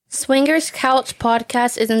Swingers Couch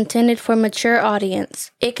podcast is intended for a mature audience.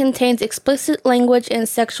 It contains explicit language and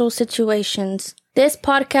sexual situations. This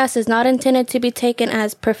podcast is not intended to be taken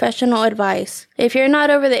as professional advice. If you're not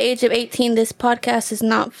over the age of 18, this podcast is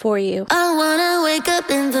not for you. I wanna wake up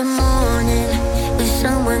in the morning with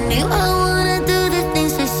someone new. I wanna do the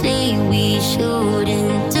things they say we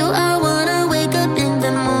shouldn't do. I wanna wake up in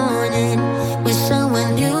the morning with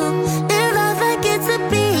someone new. Live life like it's a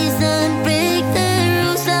piece and break the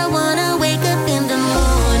rules. I wanna wake up in the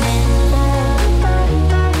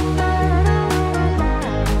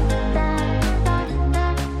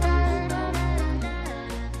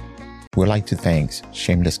We'd like to thank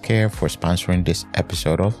Shameless Care for sponsoring this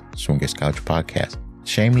episode of Swingers Couch Podcast.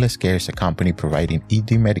 Shameless Care is a company providing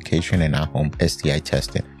ED medication and at-home STI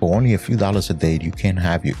testing. For only a few dollars a day, you can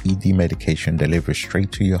have your ED medication delivered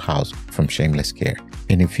straight to your house from Shameless Care.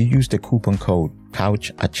 And if you use the coupon code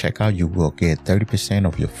COUCH at checkout, you will get 30%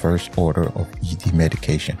 of your first order of ED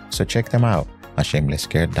medication. So check them out at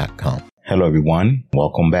shamelesscare.com. Hello, everyone.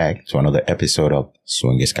 Welcome back to another episode of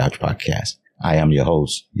Swingers Couch Podcast. I am your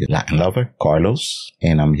host, your Latin lover, Carlos,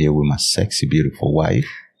 and I'm here with my sexy, beautiful wife,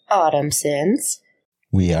 Autumn Sins.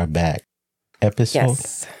 We are back. Episode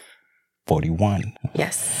 41.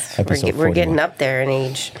 Yes. Episode we're getting up there in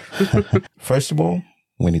age. First of all,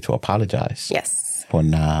 we need to apologize. Yes. For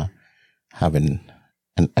not having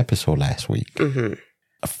an episode last week. Mm-hmm.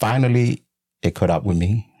 Finally, it caught up with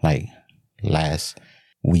me. Like last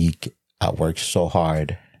week, I worked so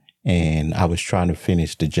hard. And I was trying to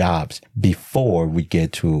finish the jobs before we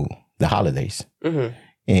get to the holidays. Mm-hmm.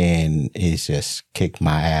 And it just kicked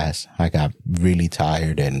my ass. I got really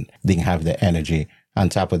tired and didn't have the energy. On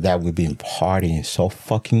top of that, we've been partying so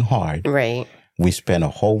fucking hard. Right. We spent a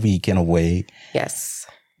whole weekend away. Yes.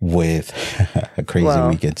 With a crazy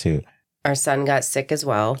weekend too. Our son got sick as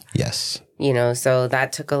well. Yes. You know, so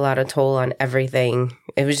that took a lot of toll on everything.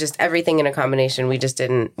 It was just everything in a combination. We just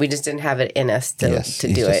didn't have it in us to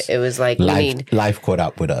do it. It was like life caught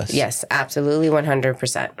up with us. Yes, absolutely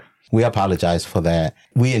 100%. We apologize for that.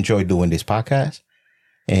 We enjoy doing this podcast.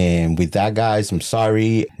 And with that, guys, I'm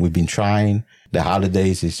sorry. We've been trying. The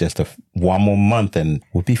holidays is just one more month and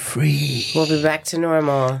we'll be free. We'll be back to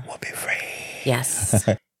normal. We'll be free. Yes.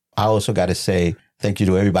 I also got to say thank you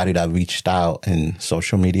to everybody that reached out in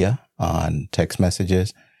social media, on text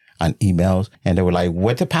messages, on emails. And they were like,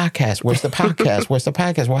 where's the podcast? Where's the podcast? Where's the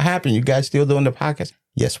podcast? What happened? You guys still doing the podcast?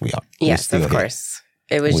 Yes, we are. Yes, of course.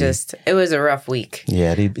 It was a rough week.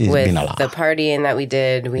 Yeah, it's been a lot. The partying that we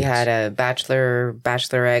did, we had a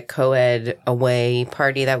bachelorette, co-ed away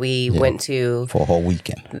party that we went to. For a whole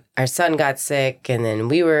weekend. Our son got sick and then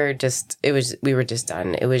we were just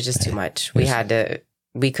done. It was just too much.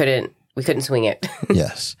 We couldn't swing it.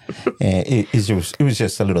 Yes. And it was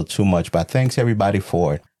just a little too much. But thanks everybody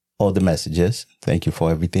for all the messages. Thank you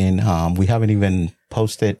for everything. We haven't even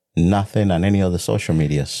posted nothing on any other social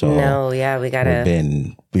media. So no, yeah, we've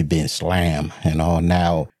been slammed,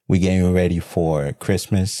 now we're getting ready for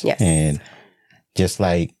Christmas. Yes. And just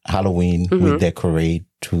like Halloween, we decorate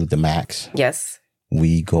to the max. Yes.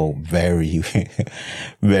 We go very,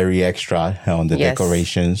 very extra on the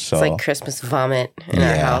decorations. So it's like Christmas vomit in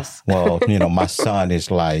our house. Well, my son is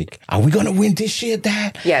like, "Are we gonna win this shit,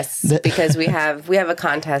 Dad?" Yes, because we have a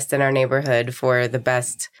contest in our neighborhood for the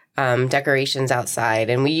best decorations outside,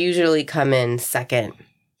 and we usually come in second.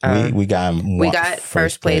 We got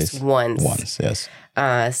first place once. Once, yes.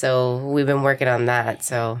 So we've been working on that.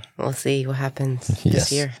 So we'll see what happens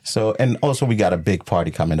this year. So, and also we got a big party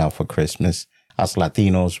coming up for Christmas. As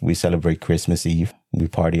Latinos, we celebrate Christmas Eve. We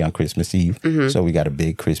party on Christmas Eve. Mm-hmm. So we got a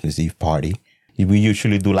big Christmas Eve party. We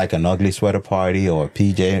usually do like an ugly sweater party or a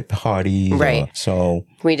PJ party. Right. So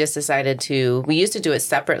we just decided we used to do it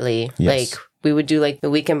separately. Yes. Like we would do like the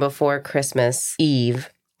weekend before Christmas Eve.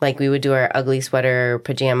 Like we would do our ugly sweater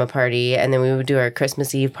pajama party and then we would do our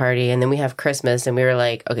Christmas Eve party and then we have Christmas and we were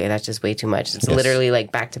like, okay, that's just way too much. It's literally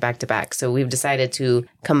like back to back to back. So we've decided to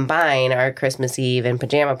combine our Christmas Eve and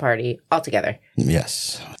pajama party all together.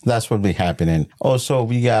 Yes, that's what be happening. Also,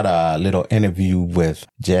 we got a little interview with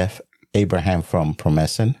Jeff Abraham from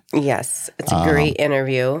Promescent. Yes, it's a great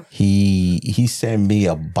interview. He sent me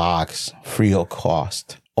a box free of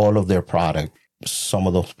cost, all of their product. Some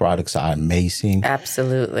of those products are amazing.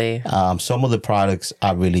 Absolutely. Some of the products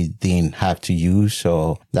I really didn't have to use.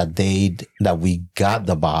 So that day that we got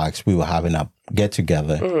the box, we were having a get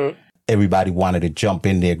together. Mm-hmm. Everybody wanted to jump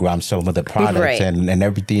in there, grab some of the products and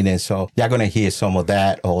everything. And so you're going to hear some of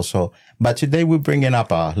that also. But today we're bringing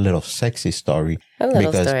up a little sexy story.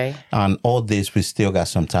 Story. On all this, we still got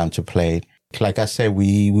some time to play. Like I said,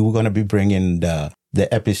 we were going to be bringing the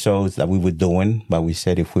the episodes that we were doing, but we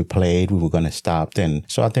said if we played, we were going to stop. And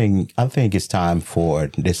so I think it's time for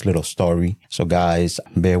this little story. So guys,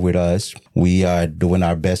 bear with us. We are doing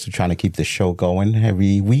our best to try to keep the show going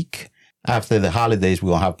every week. After the holidays,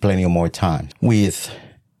 we're going to have plenty of more time. With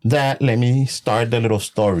that, let me start the little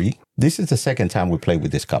story. This is the second time we played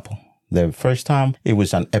with this couple. The first time, it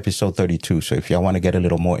was on episode 32. So if y'all want to get a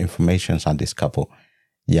little more information on this couple,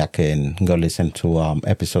 y'all can go listen to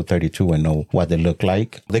episode 32 and know what they look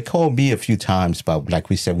like. They called me a few times, but like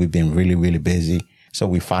we said, we've been really, really busy. So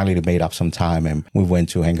we finally made up some time and we went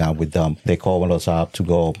to hang out with them. They called us up to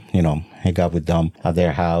go, hang out with them at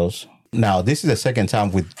their house. Now, this is the second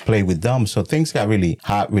time we played with them, so things got really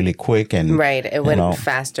hot really quick. And right, it went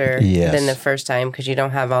faster than the first time because you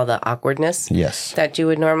don't have all the awkwardness that you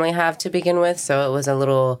would normally have to begin with. So it was a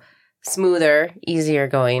little smoother, easier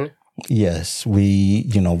going. Yes, we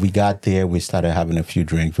got there. We started having a few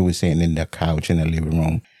drinks. We were sitting in the couch in the living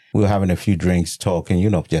room. We were having a few drinks, talking,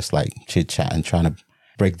 just like chit-chatting, trying to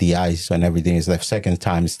break the ice and everything. It's the second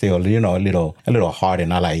time still, a little hard. And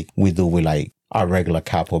not like we do with like our regular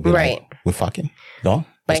couple. Like, we're fucking. Go.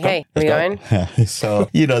 Like, hey, we going? So,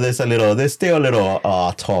 there's still a little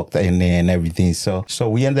talk in there and everything. So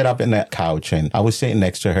we ended up in that couch and I was sitting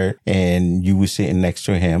next to her and you were sitting next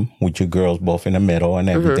to him with your girls both in the middle and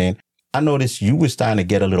everything. I noticed you were starting to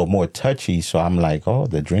get a little more touchy. So I'm like, oh,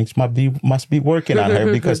 the drinks must be working on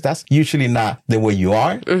her because that's usually not the way you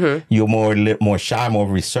are. You're more shy, more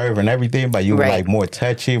reserved and everything, but you were like more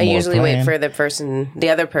touchy. I usually wait for the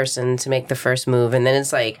other person to make the first move. And then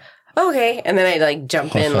it's like, okay. And then I like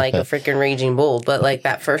jump in like a freaking raging bull. But like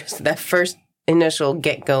that first initial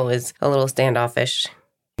get-go is a little standoffish.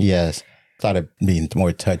 Yes. Started being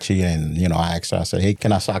more touchy and, I asked her, I said, hey,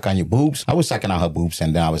 can I suck on your boobs? I was sucking on her boobs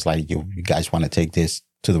and then I was like, you guys want to take this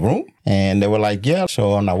to the room? And they were like, yeah.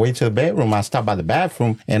 So on our way to the bedroom, I stopped by the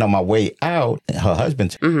bathroom and on my way out, her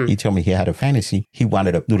husband, he told me he had a fantasy. He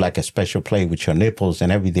wanted to do like a special play with your nipples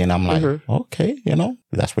and everything. I'm like, okay,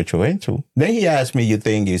 that's what you're into. Then he asked me, you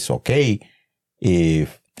think it's okay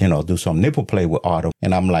if do some nipple play with Otto.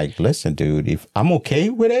 And I'm like, listen, dude, if I'm okay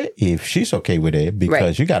with it, if she's okay with it,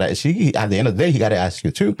 because at the end of the day, he got to ask you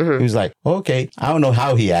too. He was like, okay, I don't know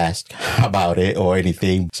how he asked about it or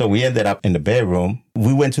anything. So we ended up in the bedroom.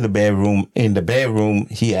 We went to the bedroom. In the bedroom,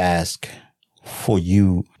 he asked for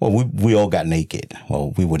you. Well, we all got naked.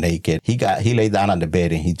 Well, we were naked. He laid down on the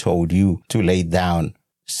bed and he told you to lay down,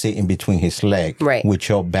 sit in between his leg with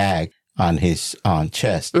your bag on his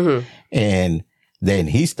chest. And then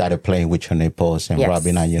he started playing with your nipples and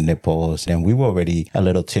rubbing on your nipples. And we were already a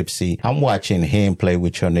little tipsy. I'm watching him play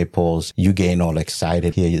with your nipples. You getting all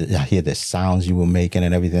excited. I hear the sounds you were making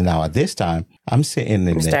and everything. Now, at this time, I'm sitting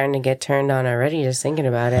in starting to get turned on already just thinking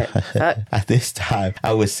about it. At this time,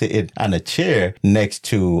 I was sitting on a chair next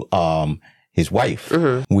to his wife.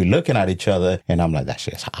 We're looking at each other and I'm like, that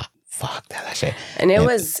shit's hot. Fuck that shit. And it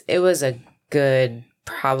was a good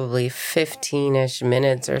probably 15-ish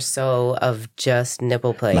minutes or so of just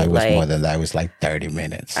nipple play. It was more than that. It was like 30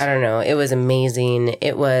 minutes. I don't know. It was amazing.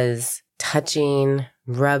 It was touching,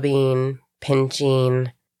 rubbing,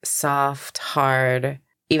 pinching, soft, hard.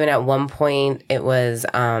 Even at one point, it was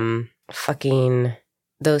fucking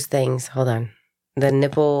those things. Hold on. The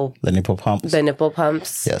nipple pumps. The nipple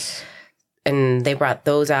pumps. Yes. And they brought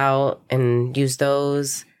those out and used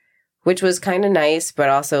those, which was kind of nice, but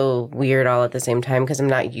also weird all at the same time because I'm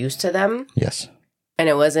not used to them. Yes. And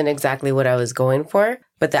it wasn't exactly what I was going for.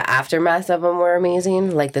 But the aftermath of them were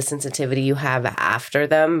amazing. Like the sensitivity you have after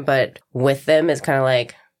them, but with them is kind of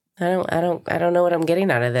like, I don't know what I'm getting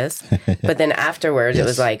out of this. But then afterwards, it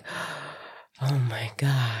was like, oh my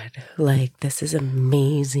God, like this is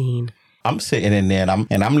amazing. I'm sitting in there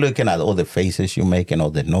and I'm looking at all the faces you're making,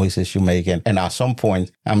 all the noises you're making. And at some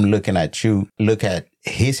point, I'm looking at you, look at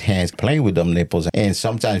his hands playing with them nipples. And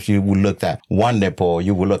sometimes you will look at one nipple,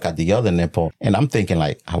 you will look at the other nipple. And I'm thinking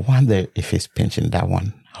like, I wonder if he's pinching that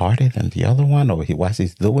one harder than the other one, or what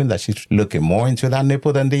he's doing, that she's looking more into that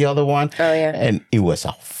nipple than the other one. Oh, yeah. And it was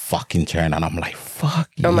a fucking turn. And I'm like, fuck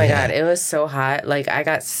yeah. Oh, my God. It was so hot. Like, I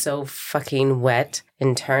got so fucking wet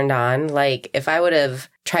and turned on. Like, if I would have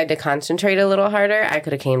tried to concentrate a little harder, I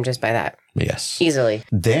could have came just by that. Yes. Easily.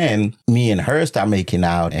 Then me and her start making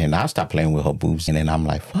out and I start playing with her boobs. And then I'm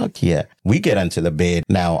like, fuck yeah. We get into the bed.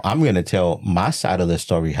 Now, I'm going to tell my side of the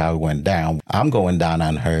story, how it went down. I'm going down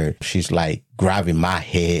on her. She's like grabbing my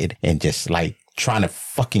head and just like trying to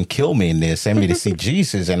fucking kill me in there, send me to see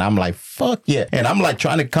Jesus. And I'm like, fuck yeah. And I'm like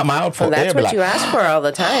trying to come out for that's what like, you ask for all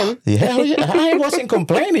the time. Yeah, I wasn't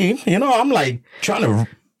complaining. You know, I'm like trying to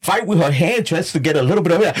fight with her hand just to get a little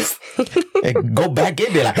bit of it and go back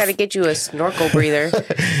in there. Like, gotta get you a snorkel breather.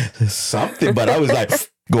 Something. But I was like,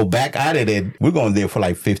 go back at it. And we're going there for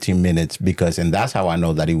like 15 minutes and that's how I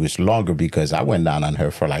know that it was longer because I went down on her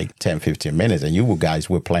for like 10, 15 minutes and you guys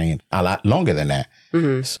were playing a lot longer than that.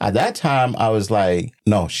 So at that time, I was like,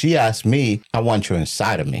 no, she asked me, I want you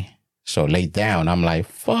inside of me. So lay down. I'm like,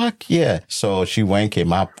 fuck yeah. So she went,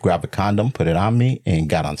 came out, grabbed a condom, put it on me and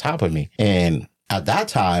got on top of me. And at that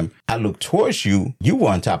time, I looked towards you. You were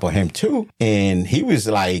on top of him too. And he was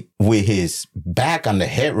like with his back on the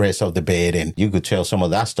headrest of the bed. And you could tell some of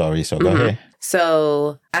that story. So go ahead.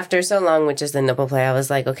 So after so long with just the nipple play, I was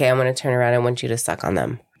like, okay, I'm going to turn around. I want you to suck on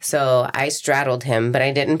them. So I straddled him, but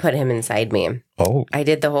I didn't put him inside me. Oh. I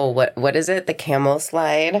did the whole, what is it? The camel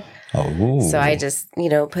slide. Oh. So I just,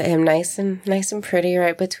 put him nice and pretty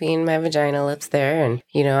right between my vagina lips there. And,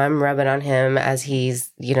 I'm rubbing on him as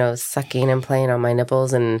he's, sucking and playing on my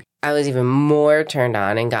nipples. And I was even more turned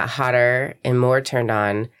on and got hotter and more turned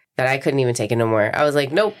on that I couldn't even take it no more. I was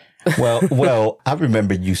like, nope. Well, I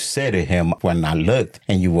remember you said to him when I looked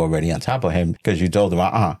and you were already on top of him because you told him,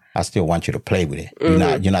 I still want you to play with it.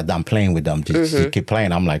 You're not done playing with them. Just keep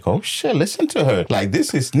playing. I'm like, oh shit, listen to her. Like,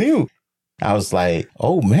 this is new. I was like,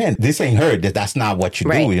 oh man, this ain't her. That's not what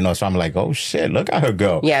you do, So I'm like, oh shit, look at her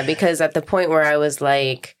go. Yeah, because at the point where I was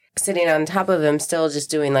like sitting on top of him, still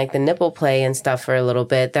just doing like the nipple play and stuff for a little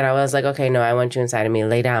bit, then I was like, okay, no, I want you inside of me.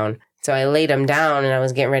 Lay down. So I laid him down and I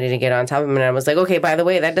was getting ready to get on top of him. And I was like, okay, by the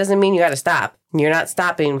way, that doesn't mean you got to stop. You're not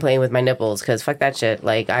stopping playing with my nipples because fuck that shit.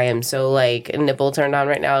 Like, I am so like nipple turned on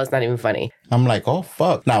right now. It's not even funny. I'm like, oh,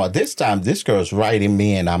 fuck. Now, at this time, this girl's riding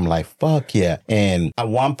me and I'm like, fuck yeah. And at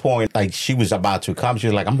one point, like, she was about to come. She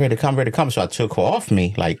was like, I'm ready to come. So I took her off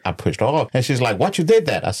me. Like, I pushed her off. And she's like, what you did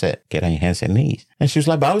that? I said, get on your hands and knees. And she was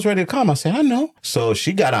like, but I was ready to come. I said, I know. So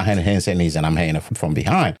she got on her hands and knees and I'm hitting her from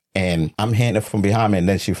behind. And I'm hitting her from behind. And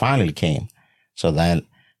then she finally came. So then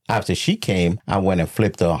after she came, I went and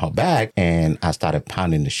flipped her on her back and I started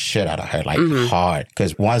pounding the shit out of her like hard.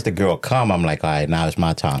 Because once the girl come, I'm like, all right, now it's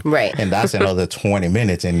my time. Right. And that's another 20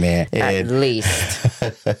 minutes in there. At least.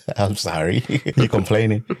 I'm sorry. You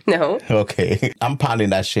complaining? No. Okay. I'm pounding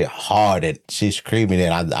that shit hard and she's screaming.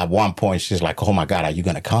 And at one point, she's like, oh my God, are you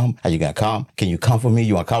going to come? Are you going to come? Can you come for me?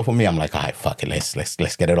 You want to come for me? I'm like, all right, fuck it.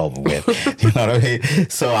 Let's get it over with. You know what I mean?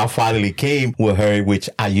 So I finally came with her, which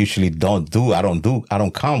I usually don't do. I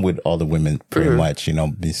don't come with all the women pretty much,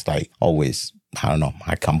 it's like always, I don't know,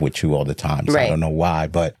 I come with you all the time. So I don't know why,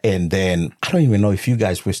 and then I don't even know if you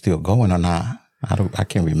guys were still going or not. I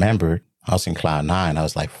can't remember. I was in cloud nine. I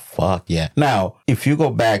was like, fuck yeah. Now, if you go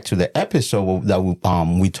back to the episode that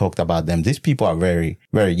we talked about them, these people are very,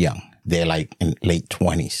 very young. They're like in late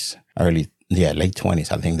 20s, late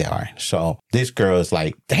 20s, I think they are. So this girl is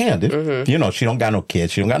like, damn, she don't got no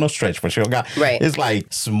kids. She don't got no stretch, but she don't got, it's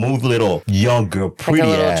like smooth little young girl, pretty like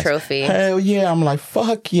a little ass. Trophy. Hell yeah. I'm like,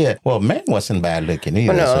 fuck yeah. Well, man wasn't bad looking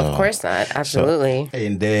either. Well, no, of course not. Absolutely. So,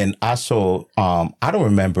 and then I saw, I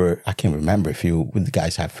can't remember if you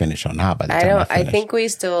guys have finished or not by the time I think we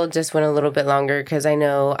still just went a little bit longer because I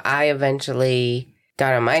know I eventually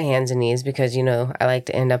got on my hands and knees because, I like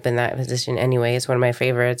to end up in that position anyway. It's one of my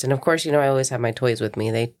favorites. And of course, I always have my toys with me.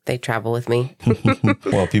 They travel with me.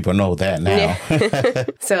 Well, people know that now. Yeah.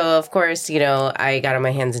 So, of course, I got on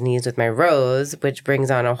my hands and knees with my Rose, which brings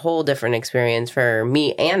on a whole different experience for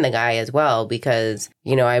me and the guy as well because,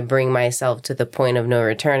 I bring myself to the point of no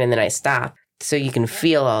return and then I stop. So you can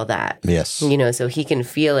feel all that. Yes. So he can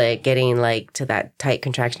feel it getting like to that tight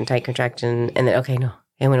contraction. And then, okay, no.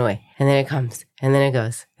 It went away. And then it comes. And then it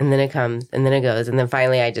goes. And then it comes. And then it goes. And then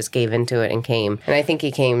finally I just gave into it and came. And I think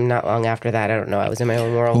he came not long after that. I don't know. I was in my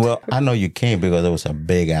own world. Well, I know you came because there was a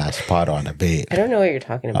big ass pot on the bed. I don't know what you're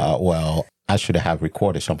talking about. Well, I should have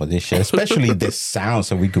recorded some of this shit, especially this sound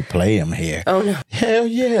so we could play them here. Oh no. Hell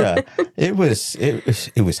yeah. It was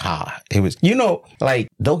hard. It was, like,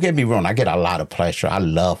 don't get me wrong. I get a lot of pleasure. I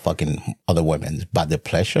love fucking other women, but the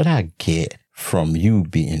pleasure that I get from you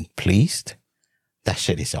being pleased, that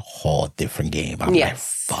shit is a whole different game. I'm like,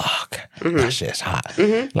 fuck, that shit's hot.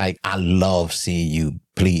 Like, I love seeing you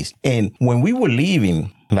pleased. And when we were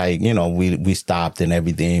leaving, like, we stopped and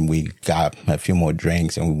everything. We got a few more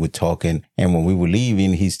drinks and we were talking. And when we were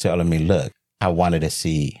leaving, he's telling me, look, I wanted to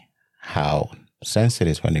see how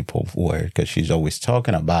sensitive her nipple were because she's always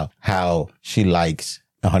talking about how she likes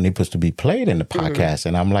her nipples to be played in the podcast.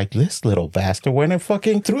 And I'm like, this little bastard went and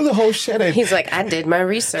fucking threw the whole shit in. He's like, I did my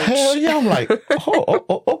research. Hell yeah. I'm like,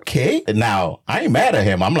 okay. Now, I ain't mad at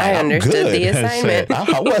him. I'm like, I understood I'm good. the assignment.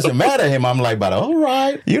 I wasn't mad at him. I'm like, but all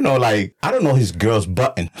right. You know, like, I don't know his girl's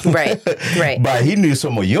button. Right. But he knew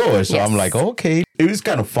some of yours. So I'm like, okay. It was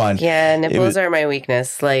kind of fun. Yeah, nipples are my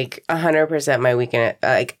weakness. Like, 100% my weakness.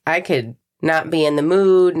 Like, I could not be in the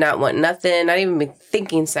mood, not want nothing, not even be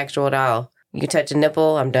thinking sexual at all. You touch a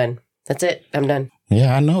nipple, I'm done. That's it. I'm done.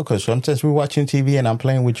 Yeah, I know. Because sometimes we're watching TV and I'm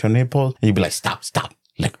playing with your nipples. And you'd be like, stop.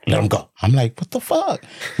 Let them go. I'm like, what the fuck?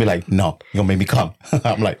 Be like, no, you're going to make me come.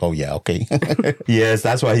 I'm like, oh, yeah, okay. Yes,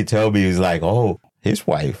 that's why he told me. He was like, oh, his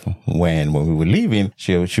wife, when we were leaving,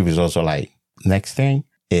 she was also like, next thing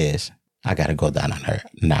is, I got to go down on her.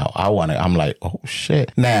 Now, I'm like, oh,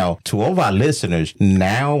 shit. Now, to all of our listeners,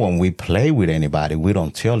 now when we play with anybody, we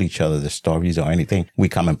don't tell each other the stories or anything. We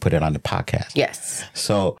come and put it on the podcast. Yes.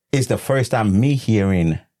 So it's the first time me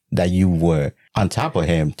hearing that you were on top of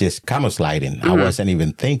him, just kind of sliding. I wasn't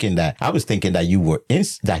even thinking that. I was thinking that you were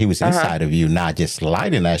that he was inside of you, not just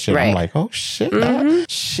sliding that shit. Right. I'm like, oh, shit.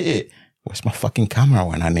 Shit. Where's my fucking camera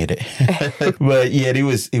when I need it? But yeah, it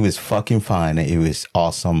was fucking fun. It was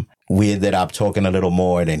awesome. We ended up talking a little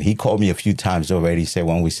more. Then he called me a few times already. Said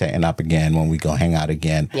when we setting up again, when we gonna hang out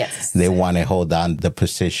again. Yes. They want to hold on the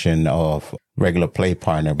position of regular play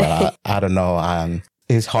partner, but I don't know.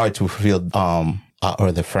 It's hard to fill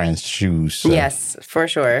other friends' shoes. So yes, for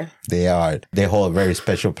sure. They hold a very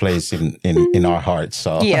special place in our hearts.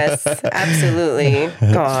 So yes, absolutely.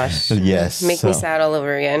 Gosh. Yes. Make me sad all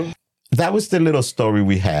over again. That was the little story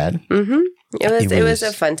we had. Mm-hmm. It was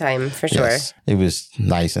a fun time for sure. Yes, it was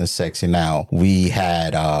nice and sexy. Now we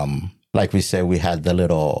had, like we said, we had the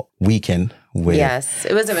little weekend with. Yes,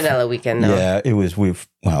 it was a vanilla weekend though. Yeah, it was with.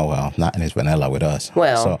 Well, not in his vanilla with us.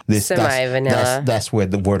 Well, so semi-vanilla. That's where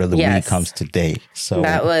the word of the week comes today. So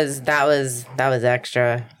that was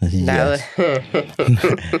extra. Yes.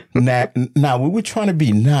 Now we were trying to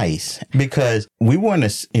be nice because we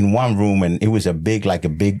weren't in one room and it was a big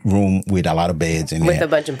room with a lot of beds in with there. A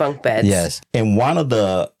bunch of bunk beds. Yes, and one of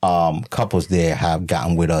the couples there have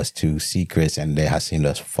gotten with us to secrets and they have seen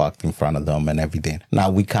us fucked in front of them and everything.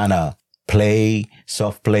 Now we kind of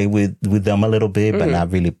soft play with them a little bit, but not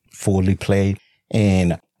really fully play.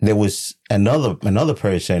 And there was another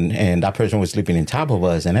person, and that person was sleeping on top of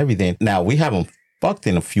us and everything. Now we haven't fucked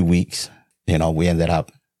in a few weeks. You know, we ended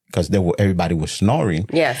up because everybody was snoring.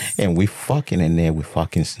 Yes. And we fucking in there. We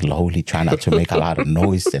fucking slowly, trying not to make a lot of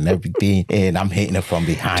noise and everything. And I'm hitting it from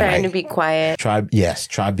behind. Trying to be quiet. Try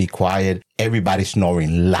to be quiet. Everybody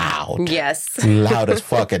snoring loud. Yes. Loud as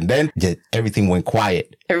fuck. And then everything went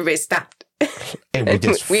quiet. Everybody stopped. And we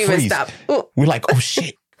just we even stopped. Ooh. We're like, oh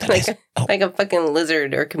shit. Like a fucking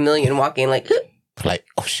lizard or chameleon walking like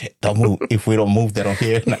oh shit, don't move. If we don't move, they don't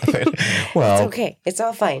hear nothing. Well, it's okay. It's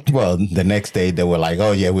all fine. Well, the next day they were like,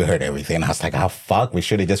 oh yeah, we heard everything. I was like, oh fuck, we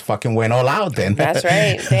should have just fucking went all out then. That's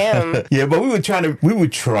right. Damn. Yeah, but we were trying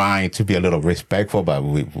to be a little respectful, but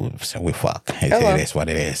we fuck. It is what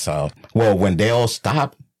it is. So, well, when they all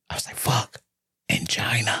stopped, I was like, fuck,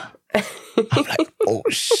 angina. I'm like, oh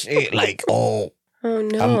shit, like, oh. Oh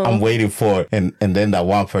no! I'm waiting for it. And then that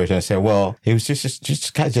one person said, "Well, it was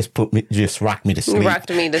just rocked me to sleep."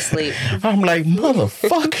 Rocked me to sleep. I'm like,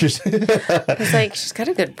 motherfuckers. It's like she's got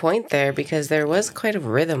a good point there because there was quite a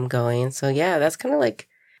rhythm going. So yeah, that's kind of like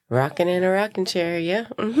rocking in a rocking chair. Yeah.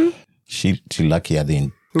 Mm-hmm. She lucky I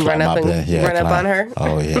didn't run up on her.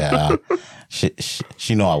 Oh yeah.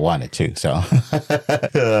 she know I wanted to. So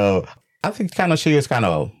I think she was kind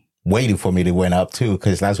of waiting for me to went up too,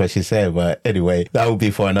 because that's what she said. But anyway, that would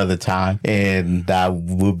be for another time, and that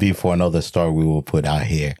would be for another story we will put out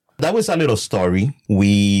here. That was a little story.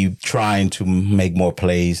 We trying to make more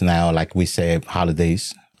plays now. Like we said,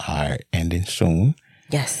 holidays are ending soon.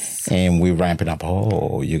 Yes. And we're ramping up.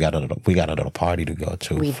 Oh, we got a little party to go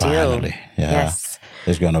to. We finally. do. Yeah. Yes.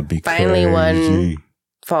 It's gonna be finally crazy. One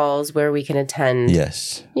falls where we can attend.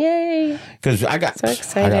 Yes. Yay. Because I got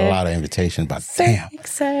a lot of invitations, but so damn.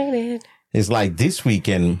 Excited. It's like this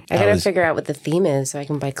weekend. I gotta figure out what the theme is so I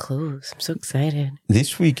can buy clothes. I'm so excited.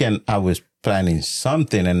 This weekend I was planning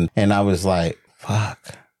something and I was like,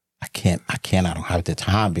 fuck. I can't. I don't have the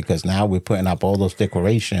time because now we're putting up all those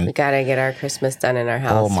decorations. We gotta get our Christmas done in our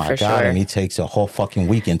house. Oh my God. Sure. And it takes a whole fucking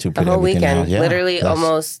weekend to put everything weekend. out. Yeah, literally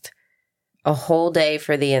almost a whole day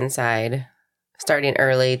for the inside. Starting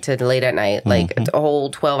early to late at night, like a whole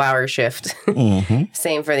 12-hour shift.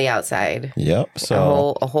 Same for the outside. Yep.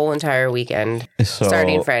 So a whole entire weekend,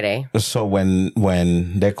 starting Friday. So when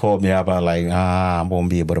they called me up, I was like,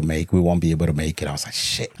 we won't be able to make it. I was like,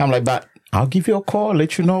 shit. I'm like, but I'll give you a call,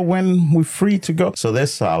 let you know when we're free to go. So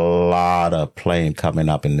there's a lot of playing coming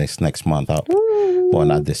up in this next month. Well,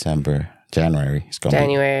 not December. January.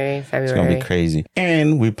 February. It's going to be crazy.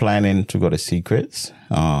 And we're planning to go to Secrets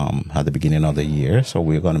at the beginning of the year. So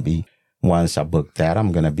we're going to be, once I book that,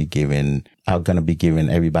 I'm going to be giving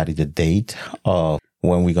everybody the date of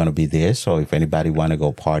when we're going to be there. So if anybody want to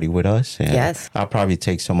go party with us, yes, I'll probably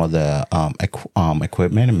take some of the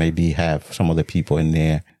equipment and maybe have some of the people in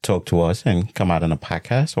there talk to us and come out on a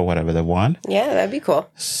podcast or whatever they want. Yeah, that'd be cool.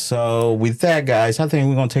 So with that, guys, I think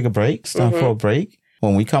we're going to take a break. It's time for a break.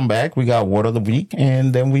 When we come back, we got Word of the Week,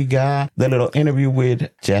 and then we got the little interview with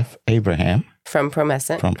Jeff Abraham. From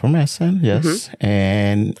Promescent. From Promescent, yes.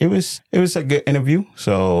 And it was a good interview.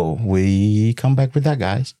 So we come back with that,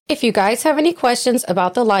 guys. If you guys have any questions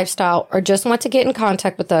about the lifestyle or just want to get in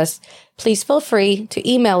contact with us, please feel free to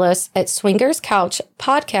email us at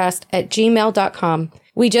swingerscouchpodcast@gmail.com.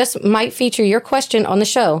 We just might feature your question on the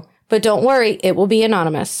show, but don't worry, it will be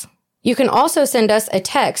anonymous. You can also send us a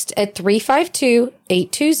text at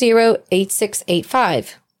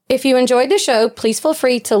 352-820-8685. If you enjoyed the show, please feel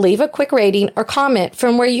free to leave a quick rating or comment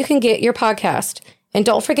from where you can get your podcast. And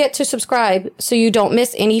don't forget to subscribe so you don't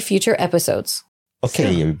miss any future episodes.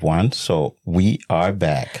 Okay, everyone. So we are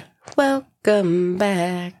back. Welcome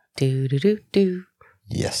back. Do.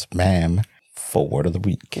 Yes, ma'am. For Word of the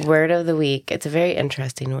Week. Word of the Week. It's a very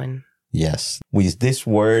interesting one. Yes. With this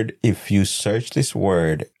word, if you search this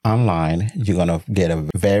word online, you're going to get a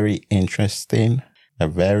very interesting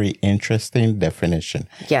definition.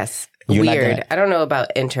 Yes. Weird. I don't know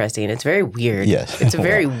about interesting. It's very weird. Yes. It's a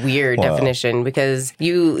very weird definition because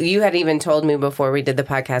you had even told me before we did the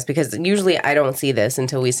podcast, because usually I don't see this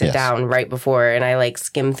until we sit down right before and I like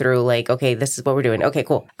skim through like, okay, this is what we're doing. Okay,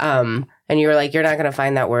 cool. And you were like, you're not going to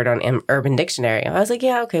find that word on Urban Dictionary. I was like,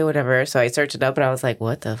 yeah, okay, whatever. So I searched it up and I was like,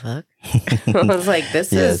 what the fuck? I was like,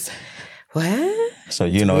 this is, what? So,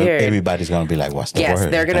 everybody's going to be like, what's the word?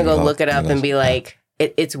 Yes, they're going to go look it up and be like,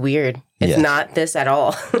 it's weird. It's not this at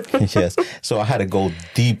all. Yes. So I had to go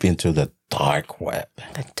deep into the dark web.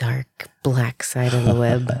 The dark black side of the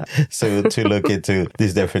web. So to look into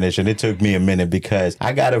this definition, it took me a minute because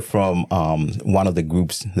I got it from one of the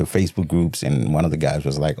groups, the Facebook groups, and one of the guys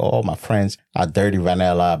was like, oh, my friends are dirty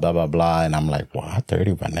vanilla, blah, blah, blah. And I'm like, what?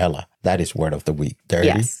 Dirty vanilla? That is Word of the Week.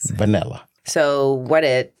 Dirty vanilla. So what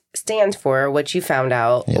it stands for, what you found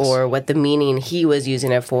out, or what the meaning he was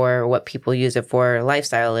using it for, what people use it for,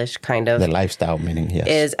 lifestyle-ish kind of. The lifestyle meaning, yes.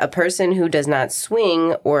 Is a person who does not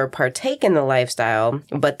swing or partake in the lifestyle,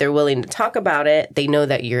 but they're willing to talk about it. They know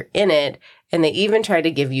that you're in it, and they even try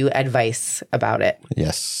to give you advice about it.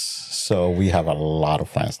 Yes. So we have a lot of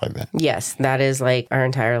friends like that. Yes, that is like our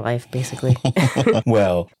entire life, basically.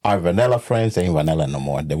 Well, our vanilla friends ain't vanilla no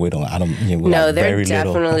more. They're they're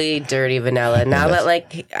definitely dirty vanilla. Now that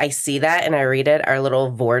like I see that and I read it, our little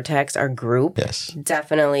vortex, our group,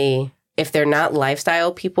 definitely. If they're not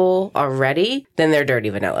lifestyle people already, then they're dirty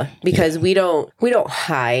vanilla because we don't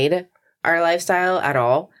hide our lifestyle at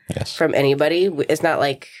all. Yes. From anybody. It's not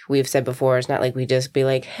like we've said before. It's not like we just be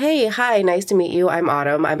like, hey, hi, nice to meet you. I'm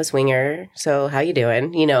Autumn. I'm a swinger. So how you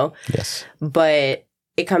doing? Yes. But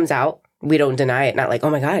it comes out. We don't deny it. Not like, oh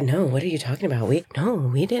my God, no, what are you talking about? We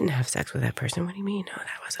didn't have sex with that person. What do you mean? No,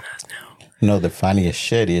 that wasn't us. No. The funniest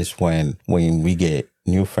shit is when we get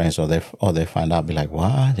new friends or they find out, be like,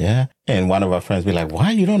 what? Yeah. And one of our friends be like, why?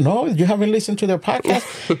 You don't know? You haven't listened to their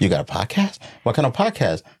podcast? You got a podcast? What kind of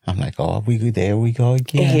podcast? I'm like, oh, there we go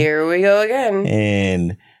again. Here we go again.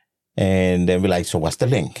 And then be like, so what's the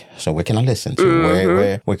link? So where can I listen to?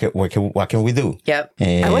 Mm-hmm. What can we do? Yep.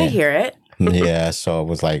 And I want to hear it. Yeah. So I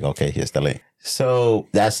was like, okay, here's the link. So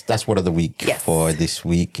that's Word of the Week for this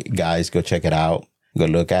week. Guys, go check it out. Go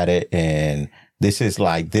look at it. And this is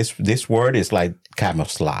like, this word is like camel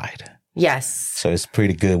slide. Yes. So it's a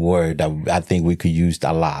pretty good word that I think we could use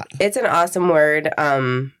a lot. It's an awesome word.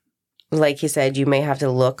 Like you said, you may have to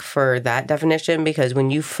look for that definition because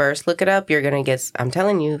when you first look it up, you're going to get, I'm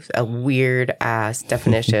telling you, a weird ass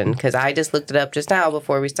definition. Because I just looked it up just now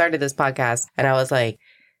before we started this podcast and I was like,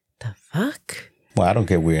 the fuck? Well, I don't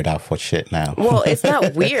get weird out for shit now. Well, it's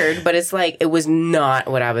not weird, but it's like, it was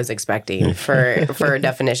not what I was expecting for a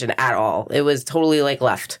definition at all. It was totally like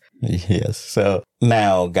left. Yes. So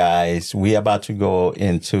now, guys, we're about to go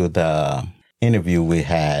into the interview we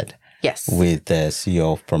had. Yes. With the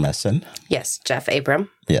CEO of Promescent. Yes, Jeff Abram.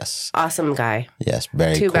 Yes. Awesome guy. Yes,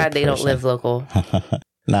 very Too cool bad they person. don't live local.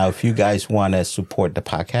 Now, if you guys want to support the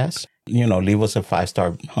podcast, leave us a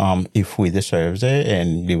 5-star if we deserve it,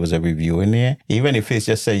 and leave us a review in there. Even if it's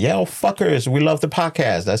just say, yo, fuckers, we love the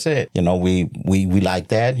podcast. That's it. We like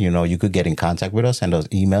that. You could get in contact with us, send us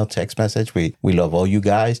email, text message. We love all you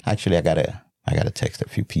guys. Actually, I gotta text a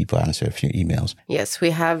few people, answer a few emails. Yes,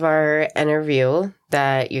 we have our interview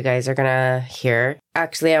that you guys are gonna hear.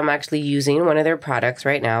 Actually, I'm using one of their products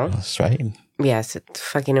right now. That's right. Yes, it's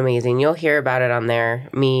fucking amazing. You'll hear about it on there.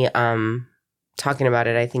 Me, talking about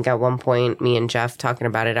it, I think at one point, me and Jeff talking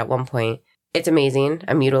about it at one point. It's amazing.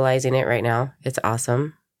 I'm utilizing it right now. It's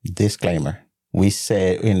awesome. Disclaimer. We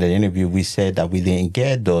said in the interview, that we didn't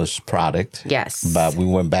get those products. Yes. But we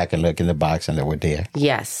went back and looked in the box and they were there.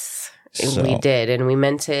 Yes, So, we did. And we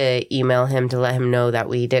meant to email him to let him know that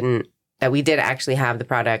we did actually have the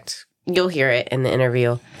product. You'll hear it in the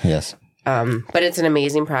interview. yes. But it's an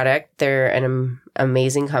amazing product. They're an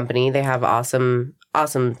amazing company. They have awesome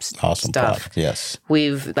stuff. Product, yes.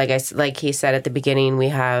 We've, like he said at the beginning, we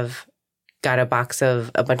have got a bunch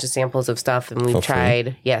of samples of stuff, and we've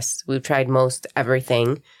tried most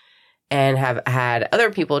everything, and have had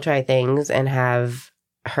other people try things and have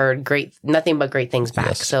heard nothing but great things back.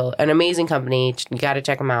 Yes. So an amazing company. You got to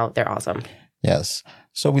check them out. They're awesome. Yes.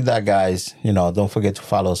 So with that, guys, don't forget to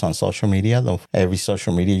follow us on social media. Every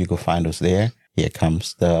social media, you can find us there. Here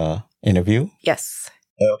comes the interview. Yes.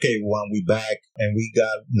 Okay, we back, and we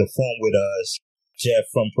got the phone with us, Jeff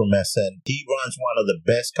from Promescent. He runs one of the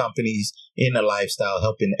best companies in the lifestyle,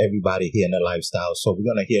 helping everybody here in the lifestyle. So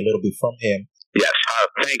we're going to hear a little bit from him. Yes,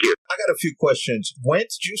 thank you. I got a few questions. When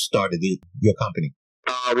did you start your company?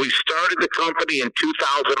 We started the company in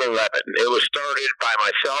 2011. It was started by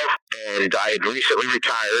myself, and I had recently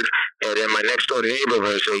retired. And then my next door neighbor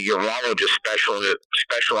was a urologist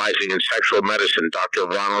specializing in sexual medicine, Dr.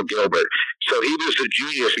 Ronald Gilbert. So he was the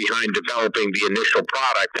genius behind developing the initial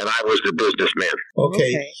product, and I was the businessman.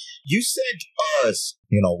 Okay. You sent us,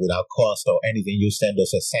 without cost or anything, you send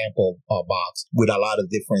us a sample box with a lot of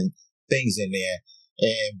different things in there.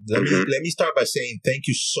 And let me start by saying thank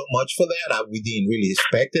you so much for that. We didn't really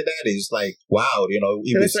expect that. It's like, wow, it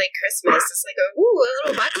was like Christmas. It's like a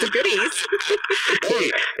little box of goodies. Hey,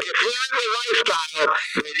 if you're in the lifestyle,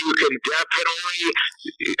 then you can definitely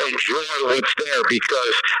enjoy what's there,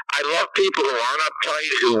 because I love people who aren't uptight,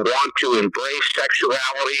 who want to embrace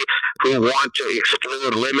sexuality, who want to explore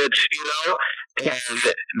limits, and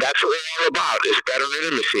that's what we're all about, is better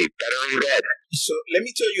intimacy, better in bed. So let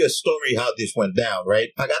me tell you a story how this went down, right?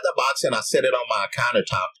 I got the box and I set it on my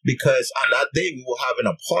countertop because on that day we were having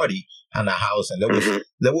a party on the house, and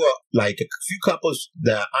there were like a few couples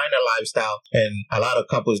that are in a lifestyle and a lot of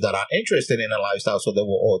couples that are interested in a lifestyle, so they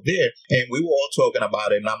were all there and we were all talking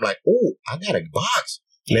about it, and I'm like, oh, I got a box.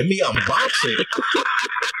 Let me unbox it.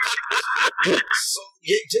 So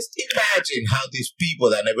yeah, just imagine how these people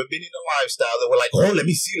that never been in a lifestyle, they were like, oh, let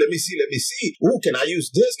me see. Oh, can I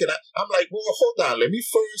use this? I'm like, well, hold on. Let me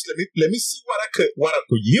see what I could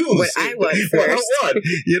use. What I want first.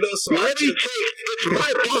 So let me take, it's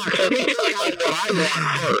my box. Let me tell you what I want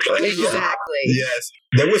first. Exactly. Yes.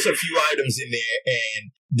 There was a few items in there,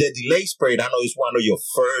 and the delay spray, I know, is one of your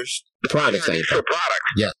first products. Product.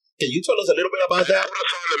 Yeah. Can you tell us a little bit about that? Put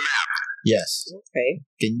us on the map. Yes. Okay.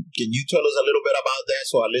 Can you tell us a little bit about that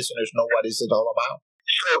so our listeners know what this is all about?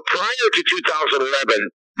 So prior to 2011,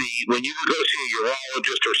 when you would go see a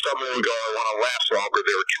urologist or someone would go, I want to last longer,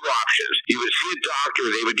 there were two options. You would see a doctor,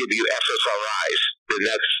 they would give you SSRIs, and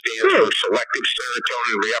that stands for selective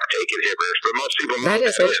serotonin reuptake inhibitors. But most people know that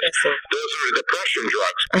is interesting. Those are depression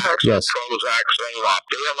drugs. Yes. Prozac, Zoloft.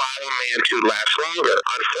 They allow a man to last longer.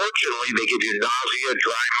 Unfortunately, they give you nausea,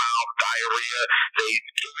 dry mouth, diarrhea. They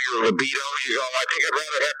give you a libido. You go, I think I'd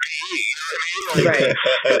rather have PE. You know what I mean?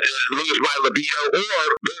 Like, lose my libido. Or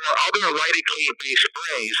there are other lidocaine-based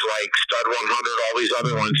sprays like Stud 100, all these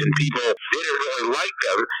other ones, and people didn't really like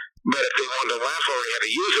them. But if they wanted to last longer, they had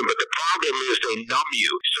to use them. But the problem is they numb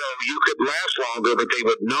you. So you could last longer, but they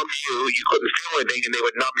would numb you. You couldn't feel anything, and they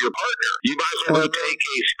would numb your partner. You might as well take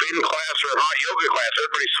a spin class or a hot yoga class.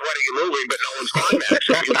 Everybody's sweating and moving, but no one's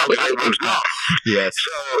climaxing. Everyone's numb. Yes.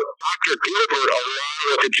 So Dr. Gilbert, along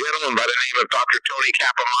with a gentleman by the name of Dr. Tony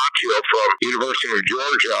Capomaccio from University of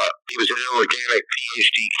Georgia, he was an inorganic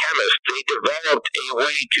PhD chemist. They developed a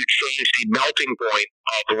way to change the melting point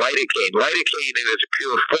of lidocaine. Lidocaine in its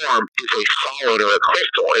pure form is a solid or a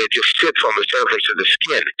crystal, and it just sits on the surface of the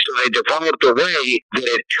skin. So they developed a way that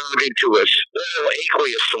it turned into a oil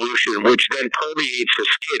aqueous solution, which then permeates the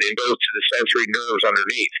skin and goes to the sensory nerves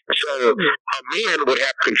underneath. So a man would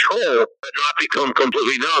have control but not become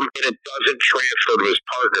completely numb, and it doesn't transfer to his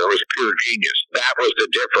partner. It was pure genius. That was the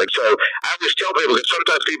difference. So I always tell people, because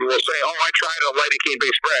sometimes people will say, oh, I tried a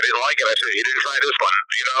lidocaine-based spray. I didn't like it. I said, you didn't try this one,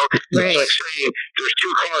 you know? Right. It's like saying there's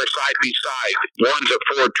two cars side by side. One's a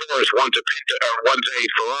Ford Taurus, one's a Pinto, or one's a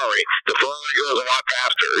Ferrari. The Ferrari goes a lot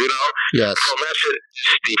faster, you know? Yes. Promescent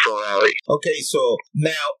is the Ferrari. Okay, so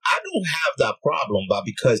now I don't have that problem, but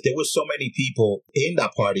because there were so many people in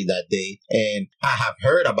that party that day, and I have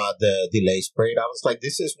heard about the delay spray, I was like,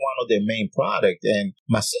 this is one of their main product. And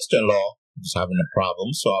my sister-in-law was having a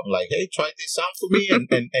problem, so I'm like, hey, try this out for me and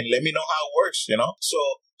let me know how it works, you know? So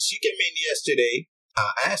she came in yesterday.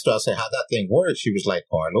 I asked her, I said, how that thing works? She was like,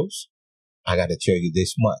 Carlos, I got to tell you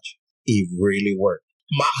this much. It really worked.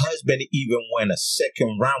 My husband even went a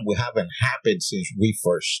second round. We haven't happened since we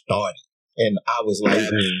first started. And I was like,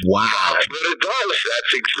 wow. That's what it does.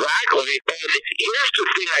 That's exactly. And here's the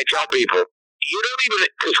thing I tell people. You don't even,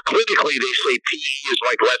 because clinically they say PE is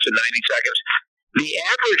like less than 90 seconds. The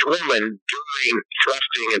average woman doing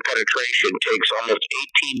thrusting and penetration takes almost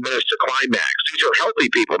 18 minutes to climax. These are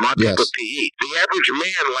healthy people, not people with PE. The average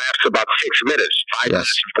man lasts about 6 minutes, 5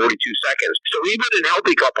 minutes and 42 seconds. So even in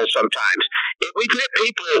healthy couples sometimes, if we get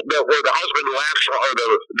people that where the husband laughs, or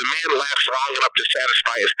the man laughs long enough to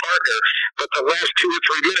satisfy his partner, but the last 2 or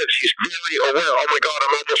 3 minutes he's very aware, oh my God,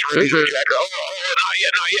 I'm almost ready to ejaculate. Oh, not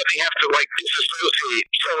yet. They have to like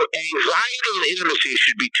disassociate. So anxiety and intimacy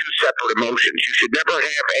should be two separate emotions. You should never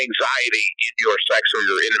have anxiety in your sex or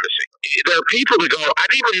your intimacy. There are people that go, I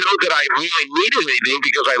didn't even know that I really needed anything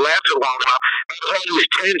because I lasted long enough. I was always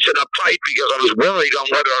tense and uptight because I was worried on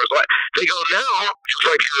whether I was like. They go, now, just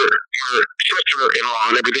like your sister-in-law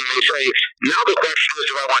and everything, they say, now the question is,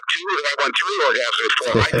 do I want 2 or do I want 3 orgasms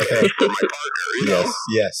for my partner? You know?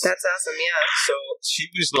 Yes. That's awesome, yeah. So she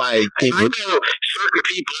was like, I know certain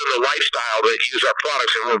people in the lifestyle that use our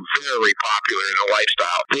products, and we're very popular in the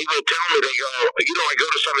lifestyle. They will tell me, they go, I go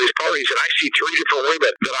to some of these parties and I see 3 different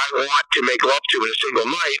women that I want to make love to in a single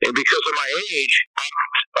night, and because of my age,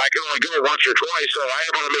 I can only go once or twice, so I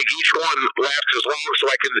want to make each one last as long so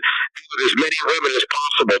I can be with as many women as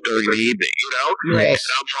possible during the evening, you know? Right.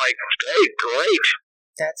 And I'm like, hey, great.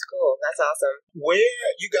 That's cool. That's awesome. where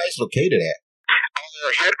are you guys located at?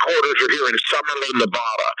 Our headquarters are here in Summerlin,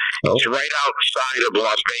 Nevada. It's right outside of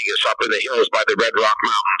Las Vegas, up in the hills by the Red Rock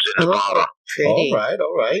Mountains in Nevada. Pretty.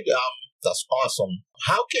 All right. That's awesome.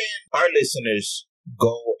 How can our listeners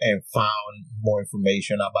go and find more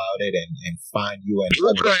information about it and find you? And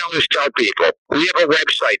That's what I always tell people. We have a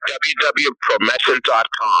website,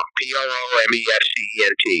 www.promescent.com, Promescent.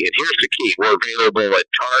 And here's the key. We're available at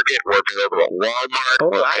Target. We're available at Walmart.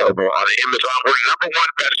 We're available on Amazon. We're the #1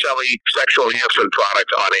 best-selling sexual enhancement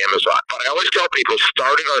product on Amazon. But I always tell people,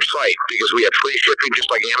 start at our site because we have free shipping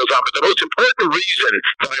just like Amazon. But the most important reason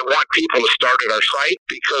that I want people to start at our site,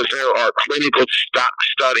 because there are clinical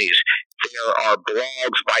studies. There are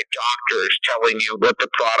blogs by doctors telling you what the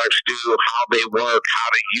products do, how they work, how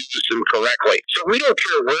to use them correctly. So we don't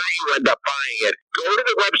care where you end up buying it. Go to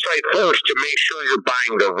the website first to make sure you're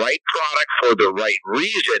buying the right product for the right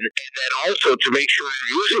reason, and then also to make sure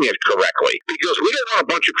you're using it correctly. Because we don't want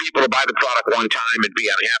a bunch of people to buy the product one time and be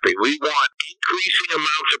unhappy. We want increasing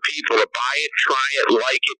amounts of people to buy it, try it,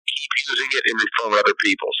 like it, keep using it, and refer other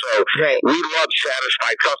people. So we love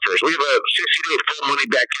satisfied customers. We have a 60-day full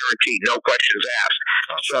money-back guarantee, no questions asked.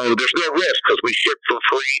 So there's no risk because we ship for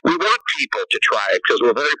free. We want people to try it because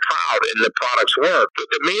we're very proud and the products work.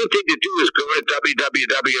 But the main thing to do is go to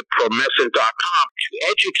www.promescent.com to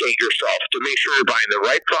educate yourself, to make sure you're buying the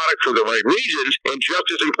right product for the right reasons, and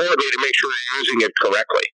just as importantly, to make sure you're using it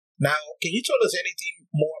correctly. Now, can you tell us anything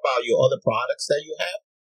more about your other products that you have?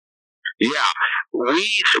 Yeah, we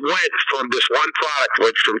went from this one product,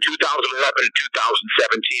 which from 2011 to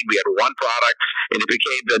 2017, we had one product, and it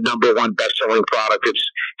became the #1 best-selling product. It's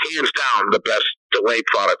hands down the best delay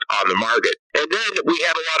product on the market. And then we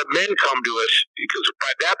had a lot of men come to us, because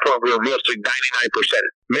by that point, we were mostly 99%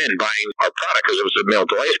 men buying our product because it was a male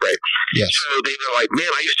delay spray. Yes. So they were like,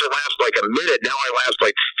 man, I used to last like a minute. Now I last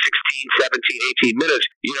like 16, 17, 18 minutes.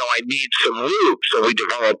 I need some lube. So we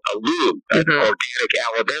developed a lube, an organic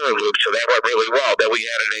aloe vera lube. So that went really well. Then we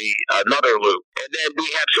added another lube. And then we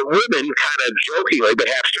had some women kind of jokingly,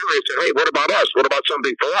 but half serious, said, hey, what about us? What about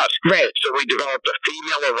something for us? Right. So we developed a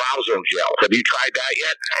female arousal gel. Have you tried that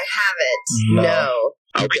yet? I haven't. No.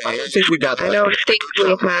 Okay. I don't think we got that. I don't think we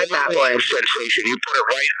had that one. Sensation. You put it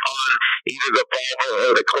right on either the vulva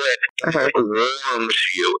or the clit. It warms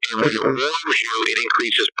you. And when it warms you, it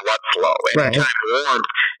increases blood flow. Anytime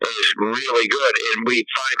warmth is really good. And we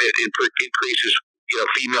find it increases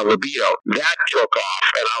female libido. That took off,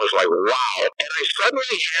 and I was like, wow. And I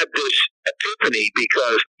suddenly had this epiphany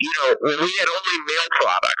because, when we had only male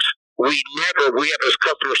products, we have this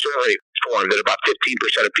customer survey form that about 15%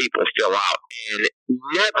 of people fill out. And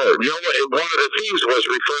one of the things was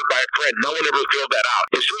referred by a friend. No one ever filled that out.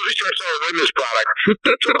 As soon as we started selling women's product,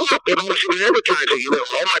 it was advertising.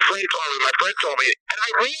 My friend told me. And I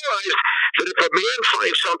realized that if a man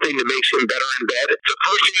finds something that makes him better in bed, the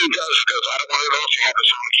first thing he does is goes, I don't want anyone else to have this,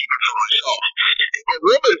 I want to keep it for myself. If a